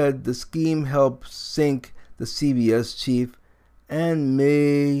 Instead, the scheme helped sink the CBS chief and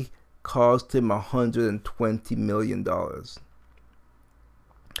may cost him $120 million.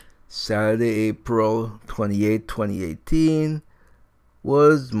 Saturday, April 28, 2018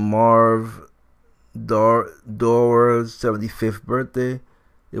 was Marv Dorer's 75th birthday.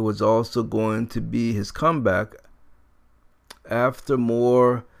 It was also going to be his comeback after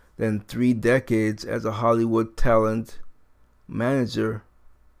more than 3 decades as a Hollywood talent manager.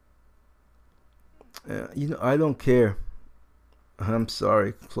 I don't care. I'm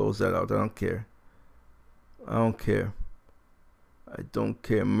sorry, close that out. I don't care.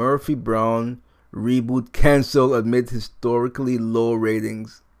 Murphy Brown reboot canceled amid historically low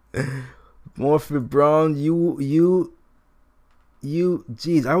ratings. Murphy Brown, you,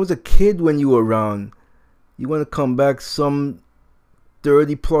 geez, I was a kid when you were around. You want to come back some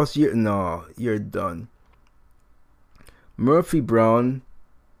 30 plus years? No, you're done. Murphy Brown,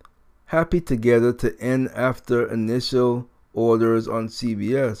 happy together to end after initial orders on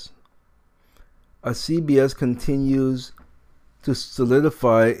CBS. As CBS continues to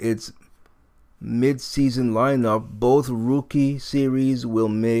solidify its mid-season lineup, both rookie series will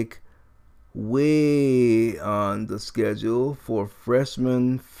make way on the schedule for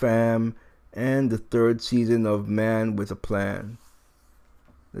Freshman, Fam, and the 3rd season of Man with a Plan.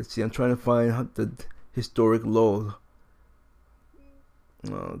 Let's see, I'm trying to find the historic low.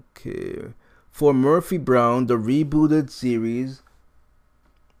 Okay. For Murphy Brown, the rebooted series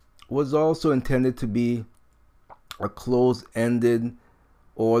was also intended to be a close-ended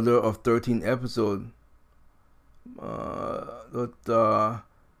order of 13 episodes. With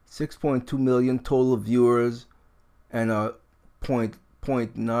 6.2 million total viewers and a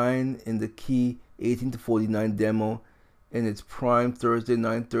 0.9 in the key 18 to 49 demo in its prime Thursday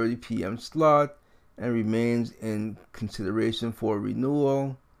 9:30 p.m. slot, and remains in consideration for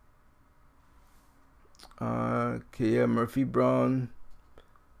renewal. Murphy Brown.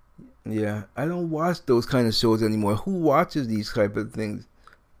 Yeah, I don't watch those kind of shows anymore. Who watches these type of things?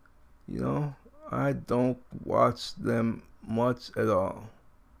 I don't watch them much at all.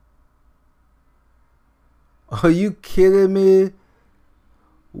 Are you kidding me?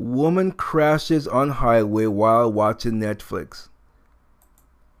 Woman crashes on highway while watching Netflix.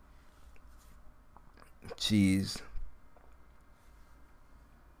 Jeez.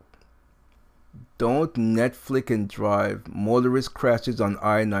 Don't Netflix and drive. Motorist crashes on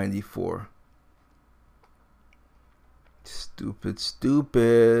I-94.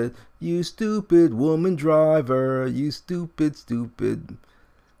 Stupid. You stupid woman driver. You stupid.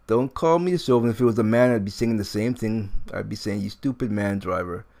 Don't call me a chauvinist. If it was a man, I'd be singing the same thing. I'd be saying, you stupid man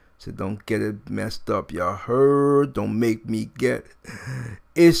driver. So don't get it messed up. Y'all heard? Don't make me get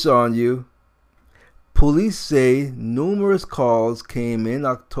ish on you. Police say numerous calls came in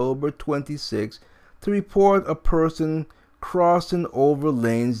October 26 to report a person crossing over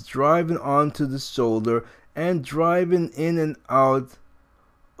lanes, driving onto the shoulder, and driving in and out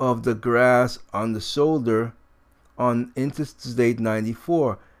of the grass on the shoulder on Interstate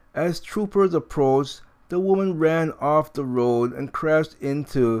 94. As troopers approached, the woman ran off the road and crashed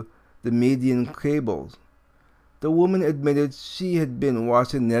into the median cables. The woman admitted she had been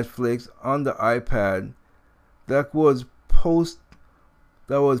watching Netflix on the iPad that was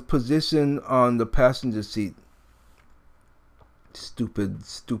positioned on the passenger seat.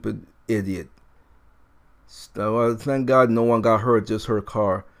 Stupid idiot. Well, thank God no one got hurt, just her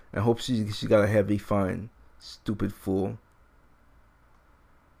car. I hope she got a heavy fine. Stupid fool.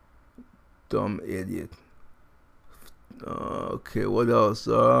 Dumb idiot. Okay, what else?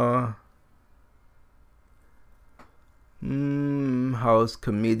 House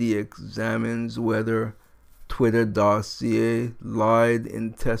committee examines whether Twitter dossier lied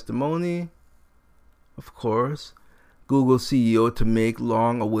in testimony. Of course. Google CEO to make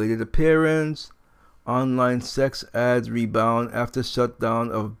long-awaited appearance. Online sex ads rebound after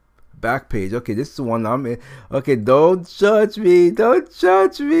shutdown of Backpage. Okay, this is the one I'm in. Okay, don't judge me.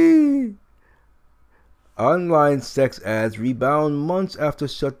 Online sex ads rebound months after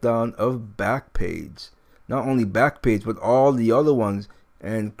shutdown of Backpage. Not only Backpage, but all the other ones.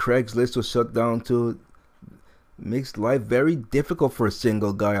 And Craigslist was shut down too. Makes life very difficult for a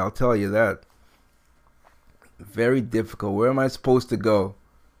single guy, I'll tell you that. Very difficult. Where am I supposed to go?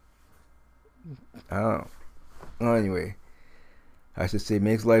 I don't know. Anyway. I should say,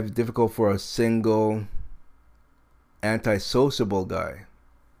 makes life difficult for a single, antisociable guy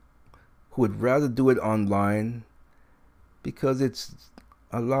who would rather do it online because it's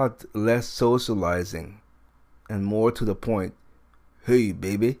a lot less socializing and more to the point. Hey,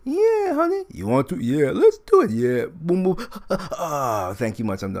 baby. Yeah, honey. You want to? Yeah, let's do it. Yeah. Boom, boom. Ah, thank you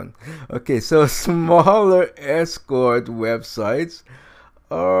much. I'm done. Okay, so smaller escort websites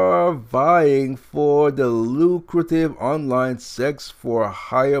are vying for the lucrative online sex for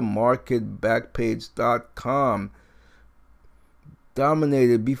hire market Backpage.com,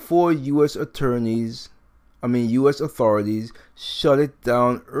 dominated before U.S. authorities shut it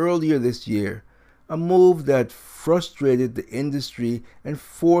down earlier this year. A move that frustrated the industry and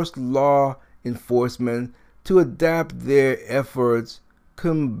forced law enforcement to adapt their efforts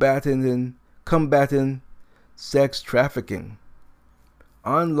combating sex trafficking.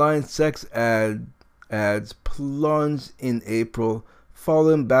 Online sex ads plunged in April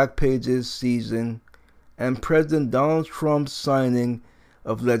following Backpage's seizing and President Donald Trump's signing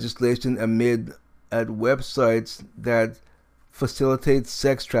of legislation amid at websites that facilitate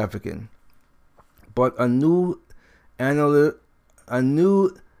sex trafficking. But a new analyst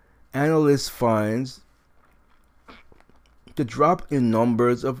finds the drop in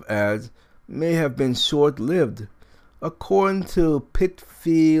numbers of ads may have been short-lived. According to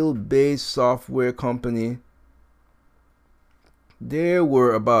Pittsfield-based software company, there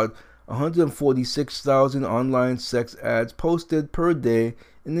were about 146,000 online sex ads posted per day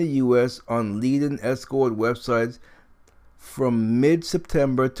in the U.S. on leading escort websites from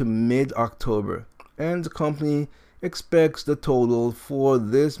mid-September to mid-October, and the company expects the total for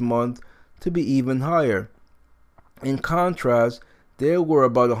this month to be even higher. In contrast, there were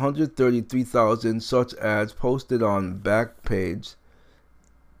about 133,000 such ads posted on Backpage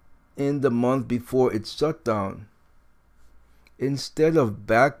in the month before its shutdown. Instead of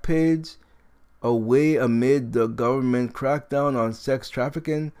Backpage, away amid the government crackdown on sex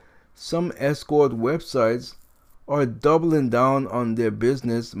trafficking, some escort websites are doubling down on their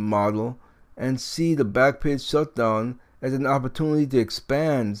business model and see the Backpage shutdown as an opportunity to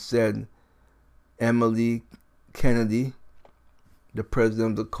expand, said Emily Kennedy, the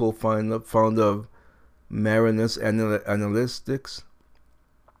president, the co-founder of Marinus Analytics.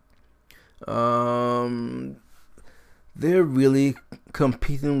 They're really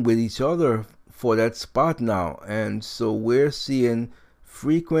competing with each other for that spot now, and so we're seeing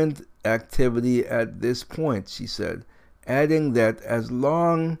frequent activity at this point, she said, adding that as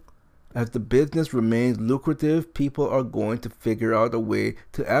long as the business remains lucrative, people are going to figure out a way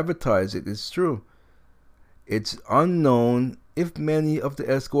to advertise it. It's true. It's unknown if many of the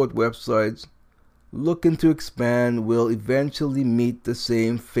escort websites looking to expand will eventually meet the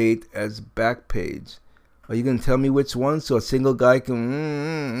same fate as Backpage. Are you going to tell me which one so a single guy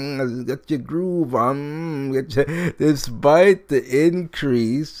can get your groove on? Despite the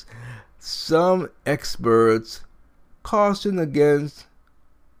increase, some experts caution against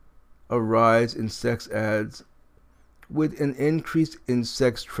a rise in sex ads with an increase in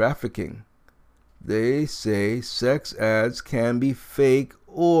sex trafficking. They say sex ads can be fake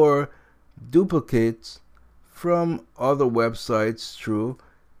or duplicates from other websites, true,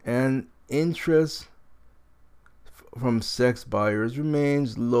 and interest from sex buyers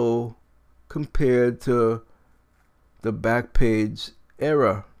remains low compared to the Backpage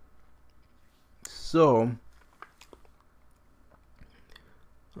era. So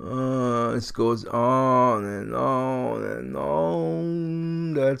it goes on and on and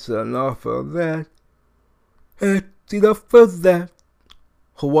on. That's enough of that. That's enough of that.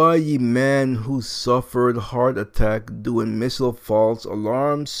 Hawaii man who suffered heart attack doing missile false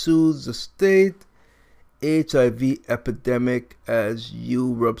alarm sues the state. HIV epidemic as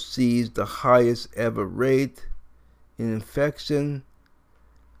Europe sees the highest ever rate in infection.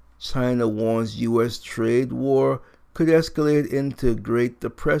 China warns U.S. trade war could escalate into Great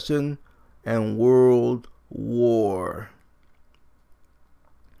Depression and World War.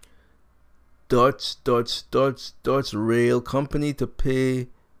 Dutch rail company to pay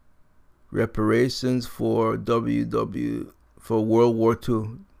reparations for World War II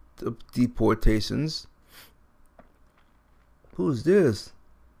deportations. Who's this?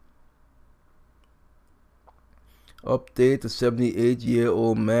 Update: the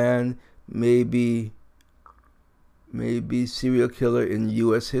 78-year-old man may be serial killer in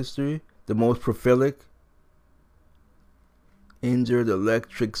U.S. history. The most prolific. Injured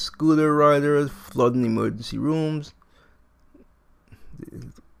electric scooter riders flooding emergency rooms.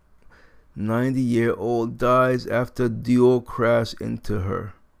 90-year-old dies after duo crash into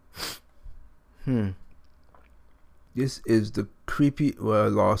her. This is the creepy. Well, I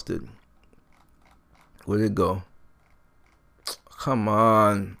lost it. Where'd it go? Come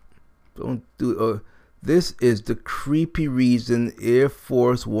on. Don't do. This is the creepy reason Air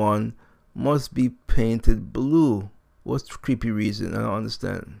Force One must be painted blue. What's the creepy reason? I don't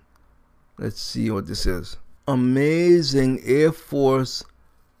understand. Let's see what this is. Amazing Air Force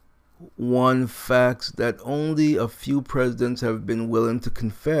One facts that only a few presidents have been willing to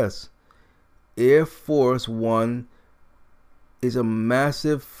confess. Air Force One is a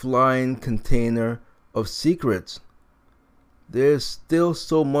massive flying container of secrets. There's still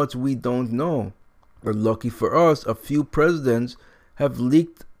so much we don't know. But lucky for us, a few presidents have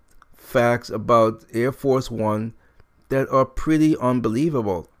leaked facts about Air Force One that are pretty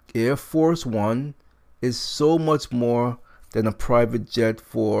unbelievable. Air Force One is so much more than a private jet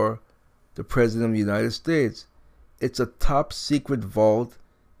for the President of the United States. It's a top secret vault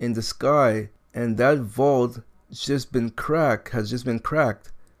in the sky, and that vault has just been cracked.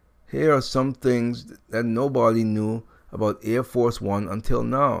 Here are some things that nobody knew about Air Force One until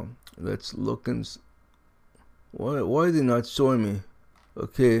now. Let's look and why is it not showing me?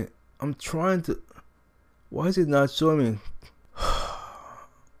 Okay, I'm trying to. Why is it not showing me?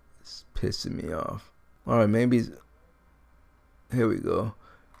 It's pissing me off. All right, maybe. Here we go.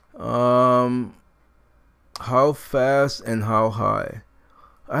 How fast and how high?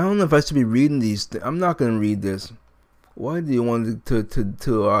 I don't know if I should be reading these. I'm not gonna read this. Why do you want to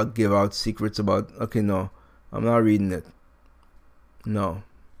give out secrets about? Okay, no, I'm not reading it. No.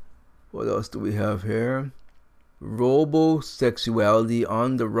 What else do we have here? Robosexuality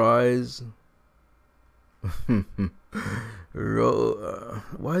on the rise.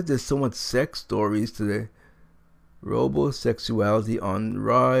 Why is there so much sex stories today? Robosexuality on the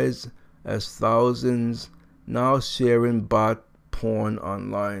rise as thousands now sharing bot porn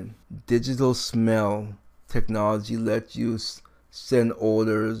online. Digital smell technology lets you send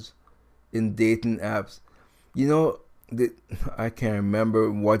orders in dating apps. You know, I can't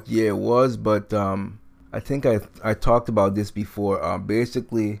remember what year it was, but I think I talked about this before.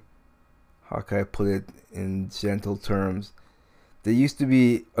 Basically, how can I put it in gentle terms? There used to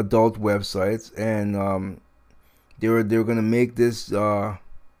be adult websites, and they were gonna make this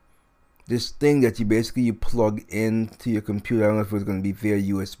this thing that you plug into your computer. I don't know if it was gonna be via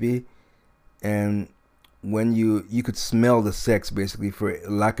USB, and when you could smell the sex, basically, for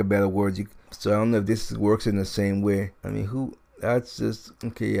lack of better words. So I don't know if this works in the same way. I mean, that's just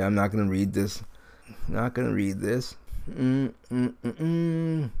okay. Yeah, I'm not gonna read this.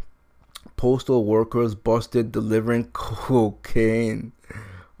 Postal workers busted delivering cocaine.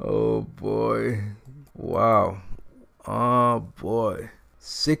 Oh boy. Wow. Oh boy.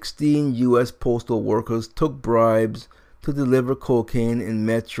 16 U.S. postal workers took bribes to deliver cocaine in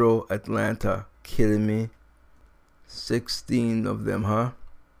Metro Atlanta. Kidding me? 16 of them, huh?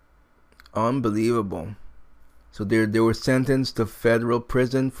 Unbelievable. So they were sentenced to federal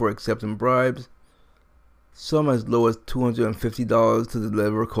prison for accepting bribes, some as low as $250 to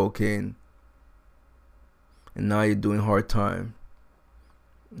deliver cocaine. And now you're doing hard time.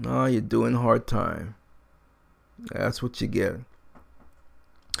 That's what you get.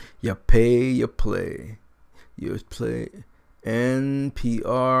 You pay, you play. You play.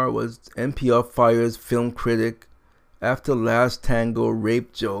 NPR fires film critic after Last Tango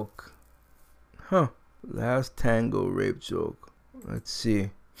rape joke. Last Tango rape joke. Let's see.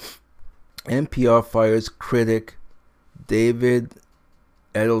 NPR fires critic David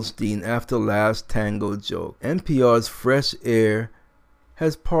Edelstein after Last Tango joke. NPR's Fresh Air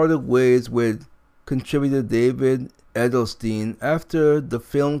has parted ways with contributor David Edelstein after the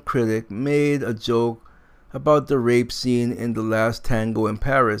film critic made a joke about the rape scene in The Last Tango in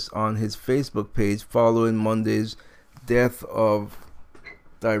Paris on his Facebook page following Monday's death of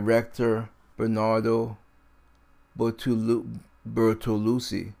director Bernardo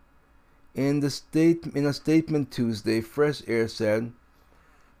Bertolucci. In a statement Tuesday, Fresh Air said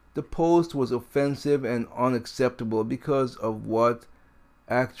the post was offensive and unacceptable because of what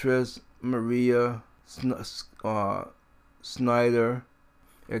actress Maria Snyder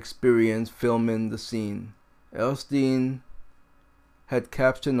experienced filming the scene. Edelstein had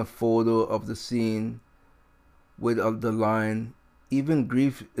captioned a photo of the scene with the line, "Even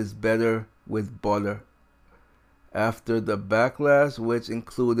grief is better with butter," after the backlash, which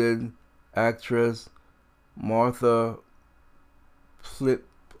included actress Martha Flip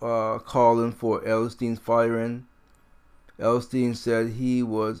calling for Edelstein's firing. Edelstein said he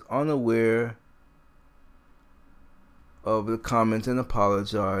was unaware of the comments and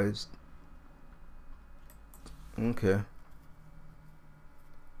apologized. Okay.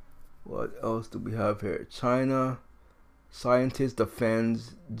 What else do we have here? China Scientist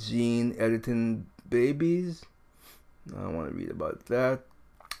defends gene editing babies. I don't want to read about that.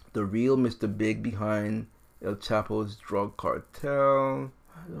 The real Mr. Big behind El Chapo's drug cartel.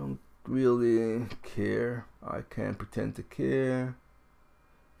 I don't really care. I can't pretend to care.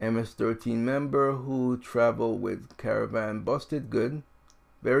 MS-13 member who traveled with caravan busted. Good.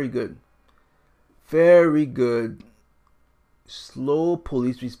 Very good. Very good. Slow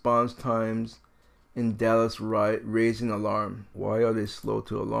police response times in Dallas riot raising alarm. Why are they slow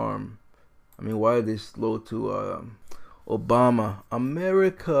to alarm? I mean, why are they slow to Obama?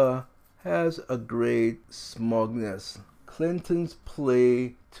 America has a great smugness. Clinton's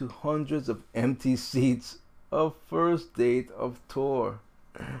play to hundreds of empty seats of first date of tour.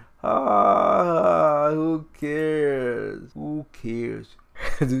 Who cares? Who cares?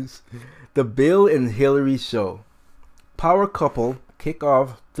 The Bill and Hillary show. Power couple kick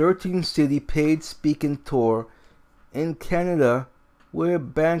off 13-city paid speaking tour in Canada, where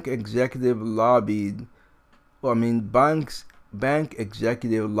bank executive lobbed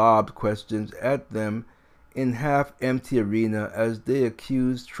questions at them in half-empty arena as they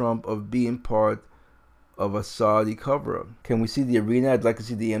accused Trump of being part of a Saudi cover-up. Can we see the arena? I'd like to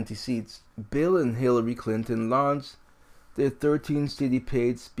see the empty seats. Bill and Hillary Clinton launched their 13-city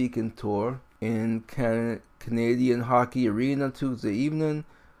paid speaking tour in Canadian Hockey Arena Tuesday evening,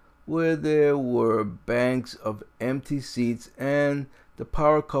 where there were banks of empty seats, and the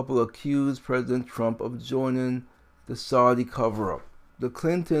power couple accused President Trump of joining the Saudi cover-up. The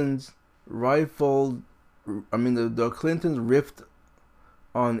Clintons riffed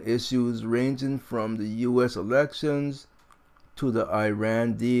on issues ranging from the U.S. elections to the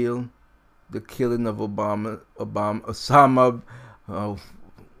Iran deal, the killing of Osama. Oh,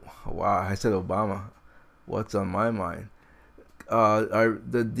 wow, I said Obama. What's on my mind?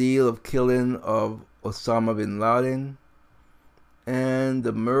 The deal of killing of Osama bin Laden and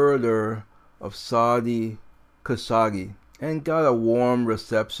the murder of Saudi Khashoggi, and got a warm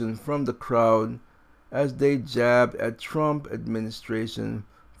reception from the crowd as they jabbed at Trump administration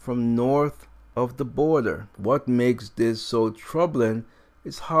from north of the border. What makes this so troubling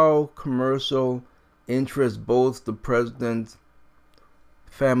is how commercial interests, both the president's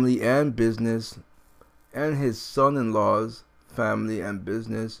family and business, and his son-in-law's family and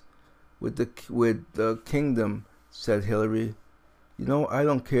business with the kingdom, said Hillary. You know, I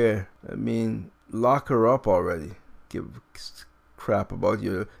don't care. I mean, lock her up already. Give crap about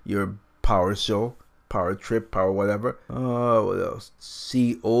your power show, power trip, power whatever. What else?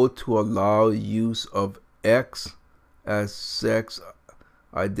 CO to allow use of X as sex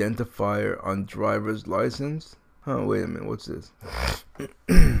identifier on driver's license. Wait a minute, what's this?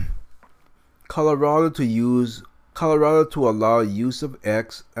 Colorado to allow use of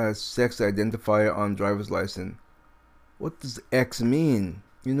X as sex identifier on driver's license. What does X mean?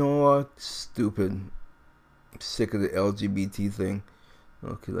 You know what? Stupid. I'm sick of the LGBT thing.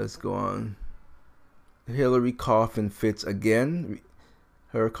 Okay, let's go on. Hillary coffin fits again.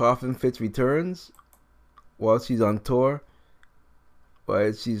 Her coffin fits returns while she's on tour.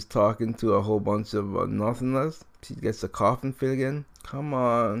 While she's talking to a whole bunch of nothingness. She gets a coffin fit again. Come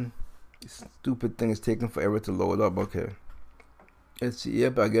on. This stupid thing is taking forever to load up. Okay. Let's see.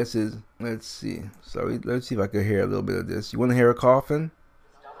 Yep, I guess it's... Let's see. Sorry, let's see if I can hear a little bit of this. You want to hear a coffin?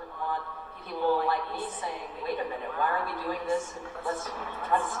 Doesn't want people like me saying, wait a minute, why are we doing this? Let's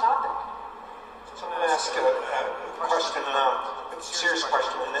try to stop it. So I'm going to ask a question, a serious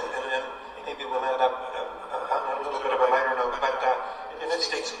question, and then maybe we'll end up on a little bit of a lighter note. But the United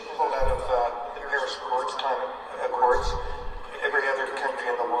States pulled out of the Paris Climate Accords. Every other country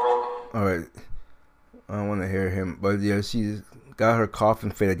in the world. All right, I don't want to hear him, but yeah, she's got her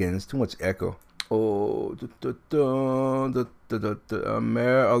coffin fit again. It's too much echo. Oh,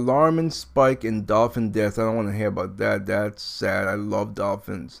 alarming spike in dolphin deaths. I don't want to hear about that. That's sad. I love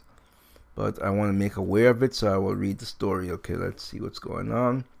dolphins, but I want to make aware of it, so I will read the story. Okay, let's see what's going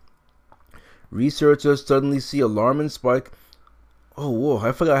on. Researchers suddenly see alarming spike. Oh, whoa!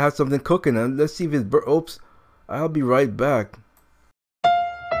 I forgot I had something cooking. Let's see if it's. Oops! I'll be right back.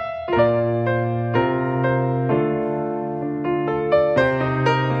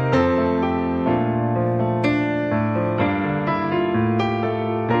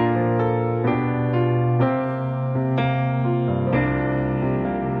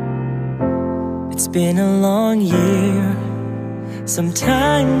 It's been a long year.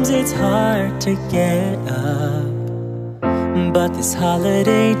 Sometimes it's hard to get up, but this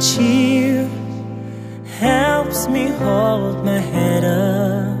holiday cheer helps me hold my head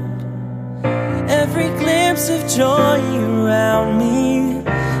up. Every glimpse of joy around me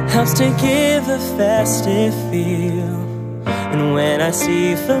helps to give a festive feel. And when I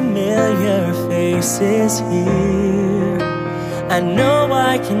see familiar faces here, I know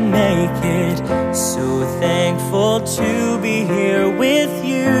I can make it. So thankful to be here with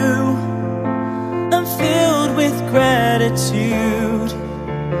you. I'm filled with gratitude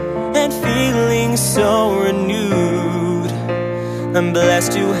and feeling so renewed. I'm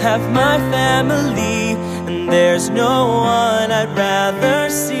blessed to have my family, and there's no one I'd rather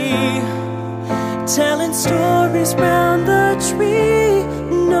see. Telling stories round the tree,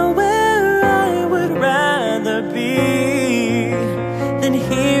 nowhere I would rather be than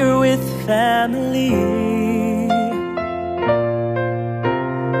here with family.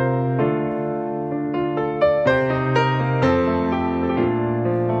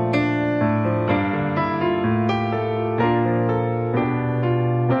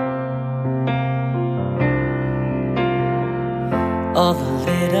 All the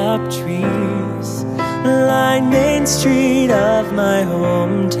lit up trees line Main Street of my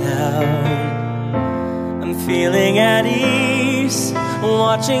hometown. I'm feeling at ease,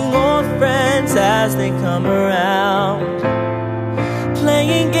 watching old friends as they come around.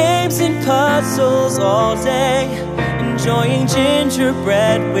 Playing games and puzzles all day, enjoying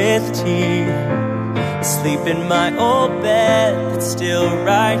gingerbread with tea. Asleep in my old bed that's still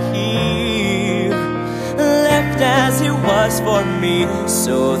right here, left as it was for me.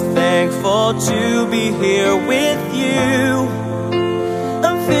 So thankful to be here with you.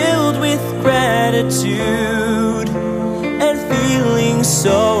 I'm filled with gratitude and feeling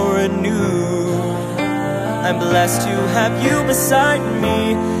so renewed. I'm blessed to have you beside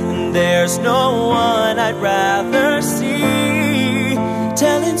me, and there's no one I'd rather see.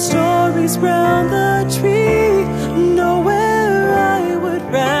 Telling stories round the tree, nowhere I would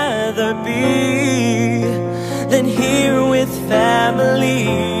rather be than here with family.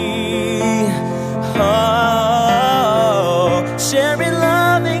 Oh, sharing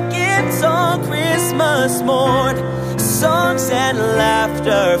love and gifts on Christmas morn. Songs and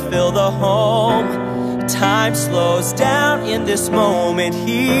laughter fill the home. Time slows down in this moment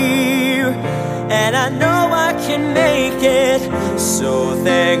here, and I know I can make it. So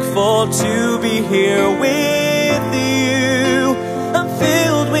thankful to be here with you. I'm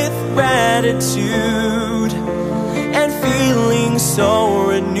filled with gratitude and feeling so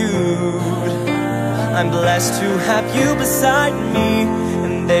renewed. I'm blessed to have you beside me,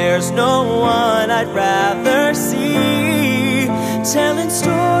 and there's no one I'd rather see. Telling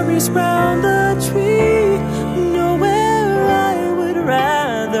stories round the tree, nowhere I would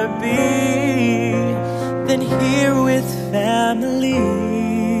rather be than here with family.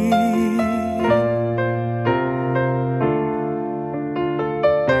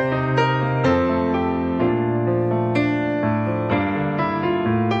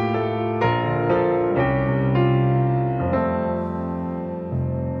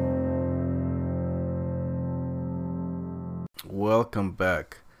 Welcome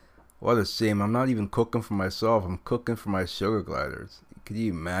back. What a shame. I'm not even cooking for myself. I'm cooking for my sugar gliders. Could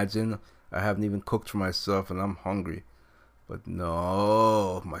you imagine? I haven't even cooked for myself and I'm hungry. But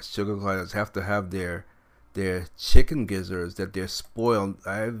no, my sugar gliders have to have their chicken gizzards that they're spoiled.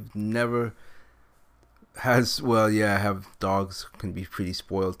 I've never has, well, yeah, I have dogs can be pretty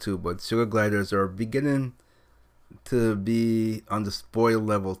spoiled too, but sugar gliders are beginning to be on the spoiled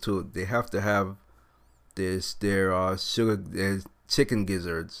level too. They have to have their chicken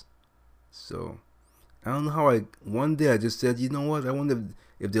gizzards. So I don't know how one day I just said, you know what, I wonder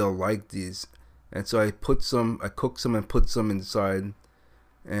if they'll like these, and so I cooked some and put some inside,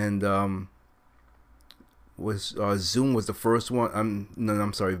 and Zoom was the first one.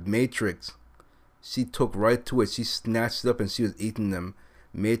 I'm sorry, Matrix. She took right to it. She snatched it up and she was eating them.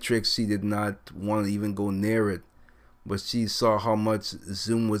 Matrix, she did not want to even go near it, but she saw how much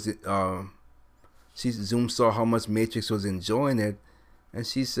Zoom was. Zoom saw how much Matrix was enjoying it, and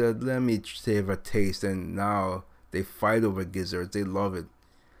she said, "Let me have a taste." And now they fight over gizzards. They love it.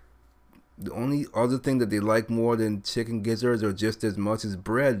 The only other thing that they like more than chicken gizzards, or just as much, is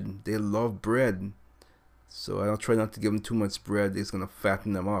bread. They love bread. So I'll try not to give them too much bread. It's gonna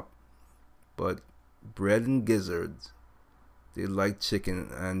fatten them up. But bread and gizzards, they like chicken,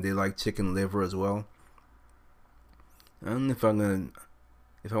 and they like chicken liver as well. I don't know if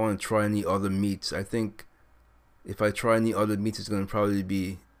I want to try any other meats. I think if I try any other meats, it's gonna probably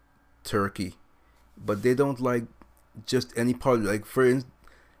be turkey. But they don't like just any part. Like, for instance,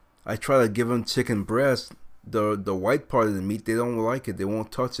 I try to give them chicken breast, the white part of the meat. They don't like it. They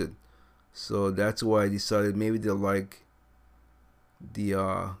won't touch it. So that's why I decided maybe they'll like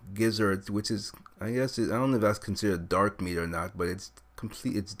the gizzard, which is, I guess, I don't know if that's considered dark meat or not, but it's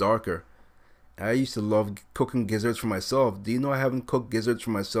darker. I used to love cooking gizzards for myself. Do you know I haven't cooked gizzards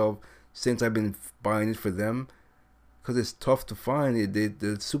for myself since I've been buying it for them? Because it's tough to find. The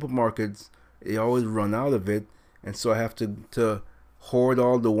supermarkets, they always run out of it. And so I have to hoard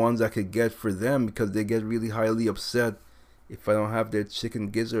all the ones I could get for them, because they get really highly upset if I don't have their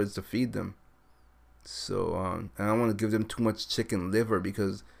chicken gizzards to feed them. So and I don't want to give them too much chicken liver,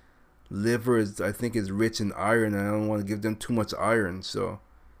 because liver is, I think, is rich in iron, and I don't want to give them too much iron. So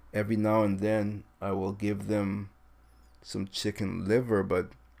every now and then I will give them some chicken liver,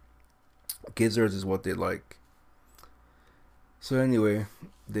 but gizzards is what they like. So anyway,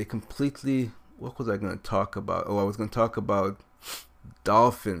 they completely, what was I going to talk about? Oh, I was going to talk about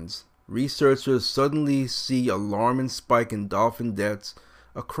dolphins. Researchers suddenly see alarming spike in dolphin deaths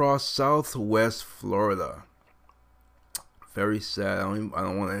across southwest Florida. Very sad. I don't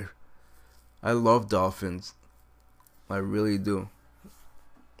want to. I love dolphins. I really do.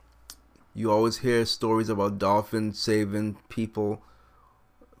 You always hear stories about dolphins saving people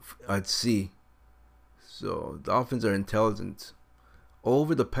at sea. So dolphins are intelligent.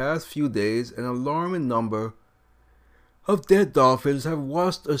 Over the past few days, an alarming number of dead dolphins have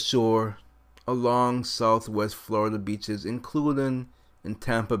washed ashore along southwest Florida beaches, including in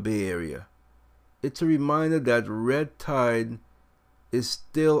Tampa Bay area. It's a reminder that red tide is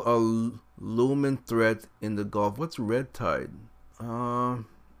still a looming threat in the Gulf. What's red tide? The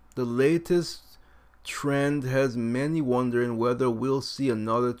latest trend has many wondering whether we'll see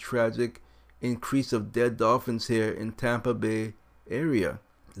another tragic increase of dead dolphins here in Tampa Bay area.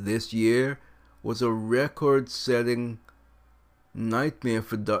 This year was a record-setting nightmare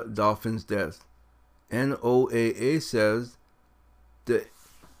for dolphins' death. NOAA says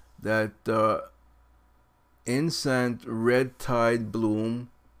that the incessant red tide bloom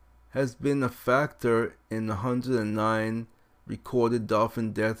has been a factor in 109 recorded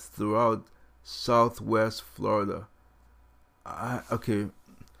dolphin deaths throughout southwest Florida. I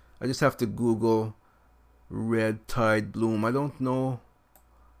just have to Google red tide bloom. I don't know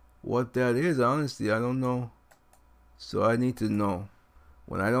what that is, honestly. I don't know. So I need to know.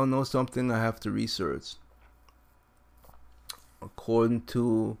 When I don't know something, I have to research. According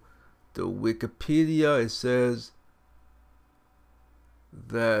to the Wikipedia, it says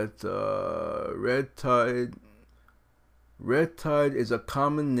that red tide is a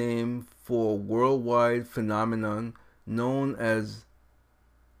common name for a worldwide phenomenon known as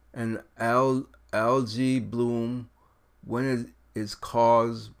an algae bloom when it is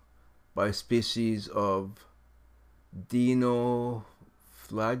caused by species of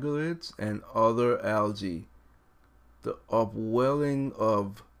dinoflagellates and other algae. The upwelling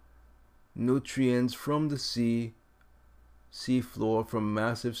of nutrients from the seafloor from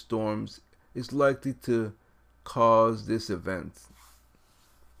massive storms is likely to cause this event.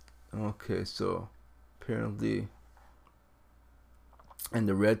 Okay, so apparently, and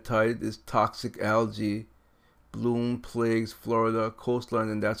the red tide is toxic algae bloom plagues Florida coastline,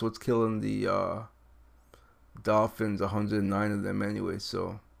 and that's what's killing the dolphins, 109 of them anyway.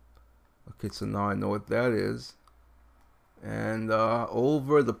 So okay, so now I know what that is. And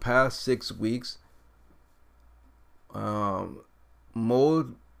over the past 6 weeks,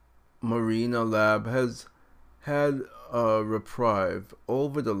 Mode Marina Lab has had a reprieve.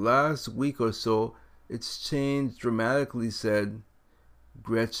 Over the last week or so, it's changed dramatically, said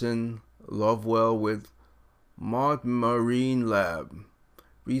Gretchen Lovewell with Mott Marine Lab.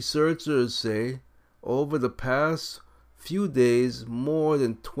 Researchers say over the past few days, more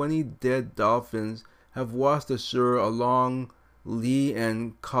than 20 dead dolphins have washed ashore along Lee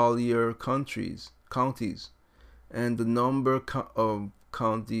and Collier counties, and the number of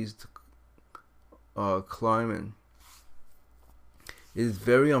counties climbing. It is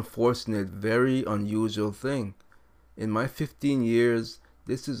very unfortunate, very unusual thing. In my 15 years,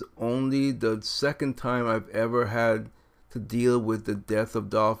 this is only the second time I've ever had to deal with the death of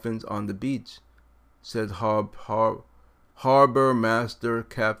dolphins on the beach, said Harbor Master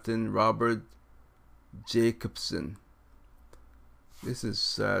Captain Robert Jacobson. This is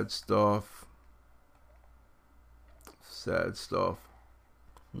sad stuff. Sad stuff.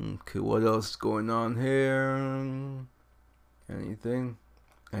 Okay, what else is going on here? Anything?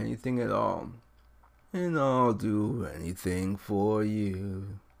 Anything at all? And I'll do anything for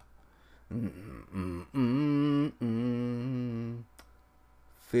you.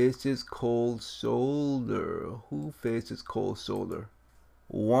 Faces cold shoulder. Who faces cold shoulder?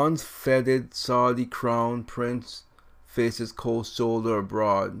 Once feted Saudi crown prince faces cold shoulder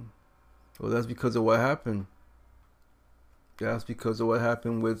abroad. Well, that's because of what happened. That's because of what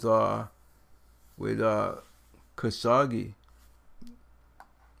happened with Khashoggi.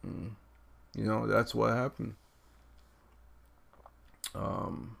 You know, that's what happened.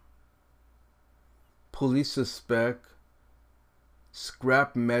 Police suspect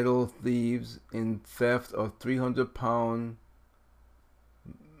scrap metal thieves in theft of 300-pound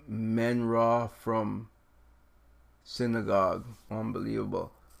menorah from synagogue.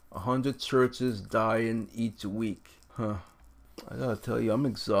 Unbelievable. 100 churches dying each week. Huh. I gotta tell you, I'm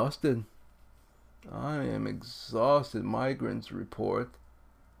exhausted. I am exhausted. Migrants report.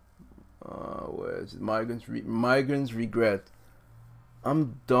 Where is it? Migrants regret.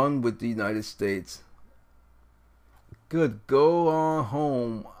 I'm done with the United States. Good. Go on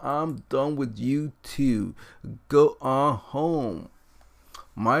home. I'm done with you too. Go on home.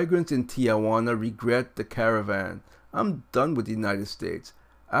 Migrants in Tijuana regret the caravan. I'm done with the United States.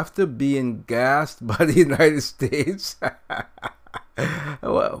 After being gassed by the United States.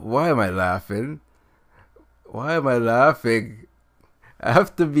 Why am I laughing? Why am I laughing?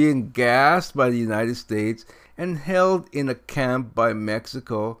 After being gassed by the United States and held in a camp by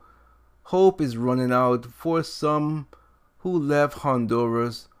Mexico, hope is running out for some who left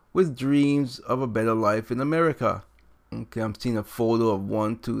Honduras with dreams of a better life in America. Okay, I'm seeing a photo of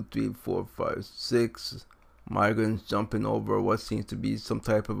 1, 2, 3, 4, 5, 6 migrants jumping over what seems to be some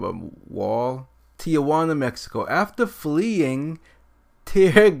type of a wall. Tijuana, Mexico. After fleeing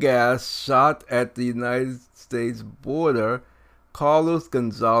tear gas shot at the United States border, Carlos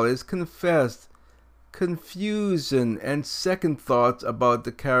Gonzalez confessed confusion and second thoughts about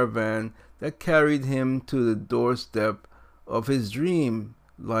the caravan that carried him to the doorstep of his dream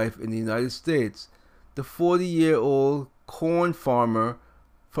life in the United States. The 40-year-old corn farmer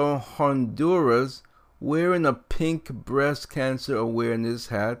from Honduras, wearing a pink breast cancer awareness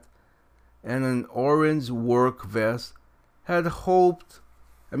hat and an orange work vest, had hopped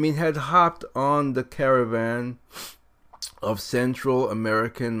on the caravan of Central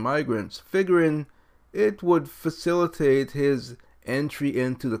American migrants, figuring it would facilitate his entry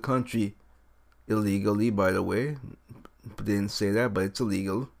into the country illegally, by the way. Didn't say that, but it's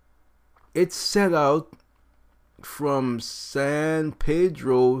illegal. It set out from San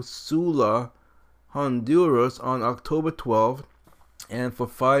Pedro Sula, Honduras on October 12th, and for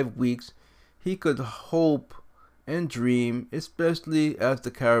 5 weeks he could hope and dream, especially as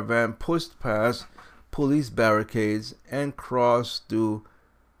the caravan pushed past police barricades and crossed through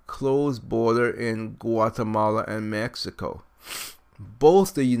closed border in Guatemala and Mexico.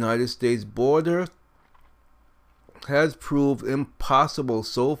 Both the United States border has proved impossible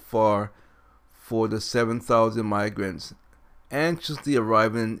so far for the 7,000 migrants anxiously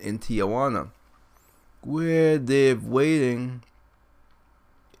arriving in Tijuana, where they're waiting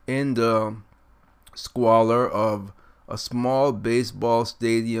in the squalor of a small baseball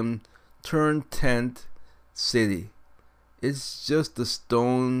stadium turned tent city. It's just a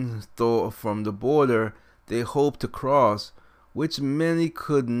stone throw from the border they hope to cross, which many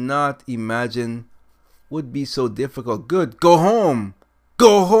could not imagine would be so difficult. Good, go home!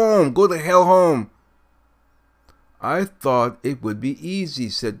 Go home! Go the hell home! I thought it would be easy,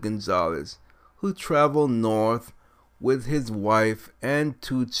 said Gonzalez, who traveled north with his wife and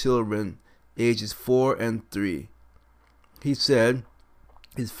 2 children, ages 4 and 3. He said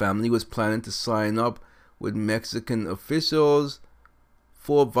his family was planning to sign up with Mexican officials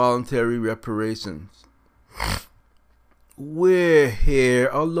for voluntary reparations. We're here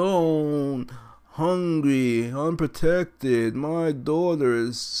alone, hungry, unprotected. My daughter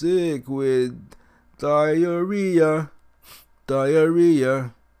is sick with diarrhea.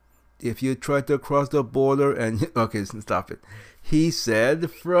 If you try to cross the border and... Okay, stop it. He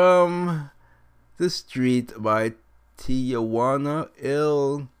said from the street by Tijuana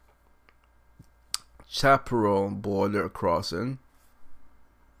El Chaparral border crossing.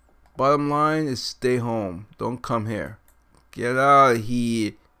 Bottom line is stay home. Don't come here. Get out of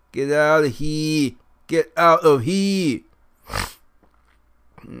here. Get out of here. Get out of here.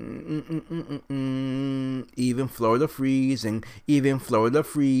 Even Florida freezing. Even Florida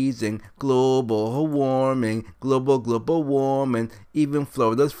freezing. Global warming. Global warming. Even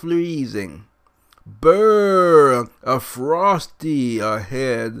Florida's freezing. Burr, a frosty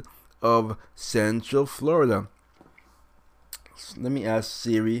ahead of Central Florida. So let me ask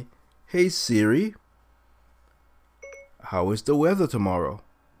Siri. Hey Siri, how is the weather tomorrow?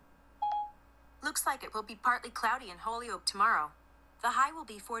 Looks like it will be partly cloudy in Holyoke tomorrow. The high will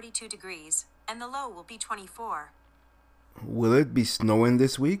be 42 degrees and the low will be 24. Will it be snowing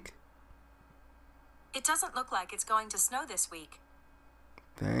this week? It doesn't look like it's going to snow this week.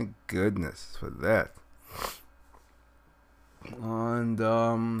 Thank goodness for that.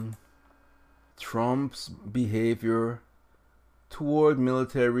 And Trump's behavior toward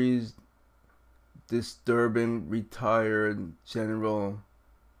militaries disturbing retired General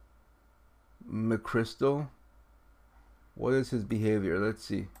McChrystal. What is his behavior? Let's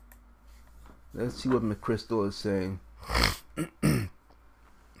see. Let's see what McChrystal is saying.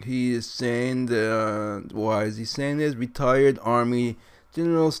 He is saying that, why is he saying this? Retired Army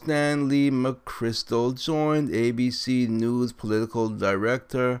General Stanley McChrystal joined ABC News political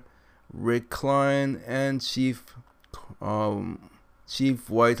director Rick Klein and chief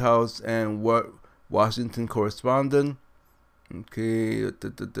White House and Washington correspondent. Okay,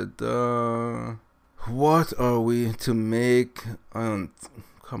 what are we to make?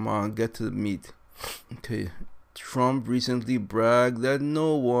 Come on, get to the meat. Okay, Trump recently bragged that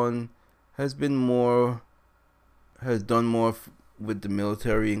no one has done more with the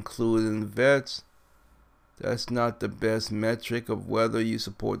military, including vets. That's not the best metric of whether you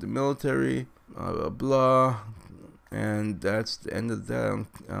support the military. Blah blah blah. And that's the end of that.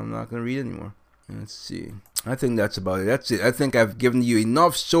 I'm not gonna read anymore. Let's see. I think that's about it. That's it. I think I've given you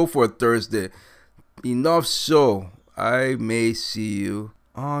enough show for Thursday. Enough show. I may see you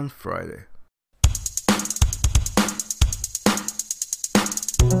on Friday.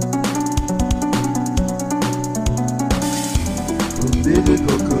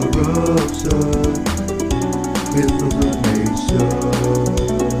 Political corruption, misinformation.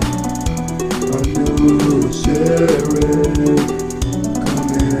 A new sheriff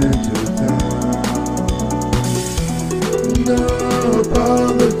coming to town. The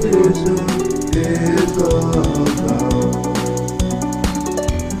politician is allowed.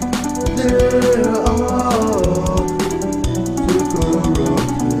 They're all too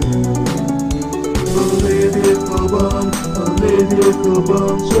corrupted. Political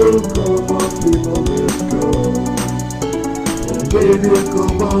bomb, so come on people, let's go. Political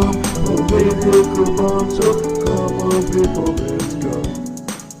bomb, so come on people, let's go.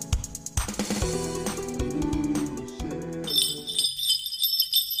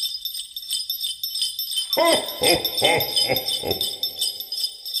 Ho, ho, ho, ho, ho.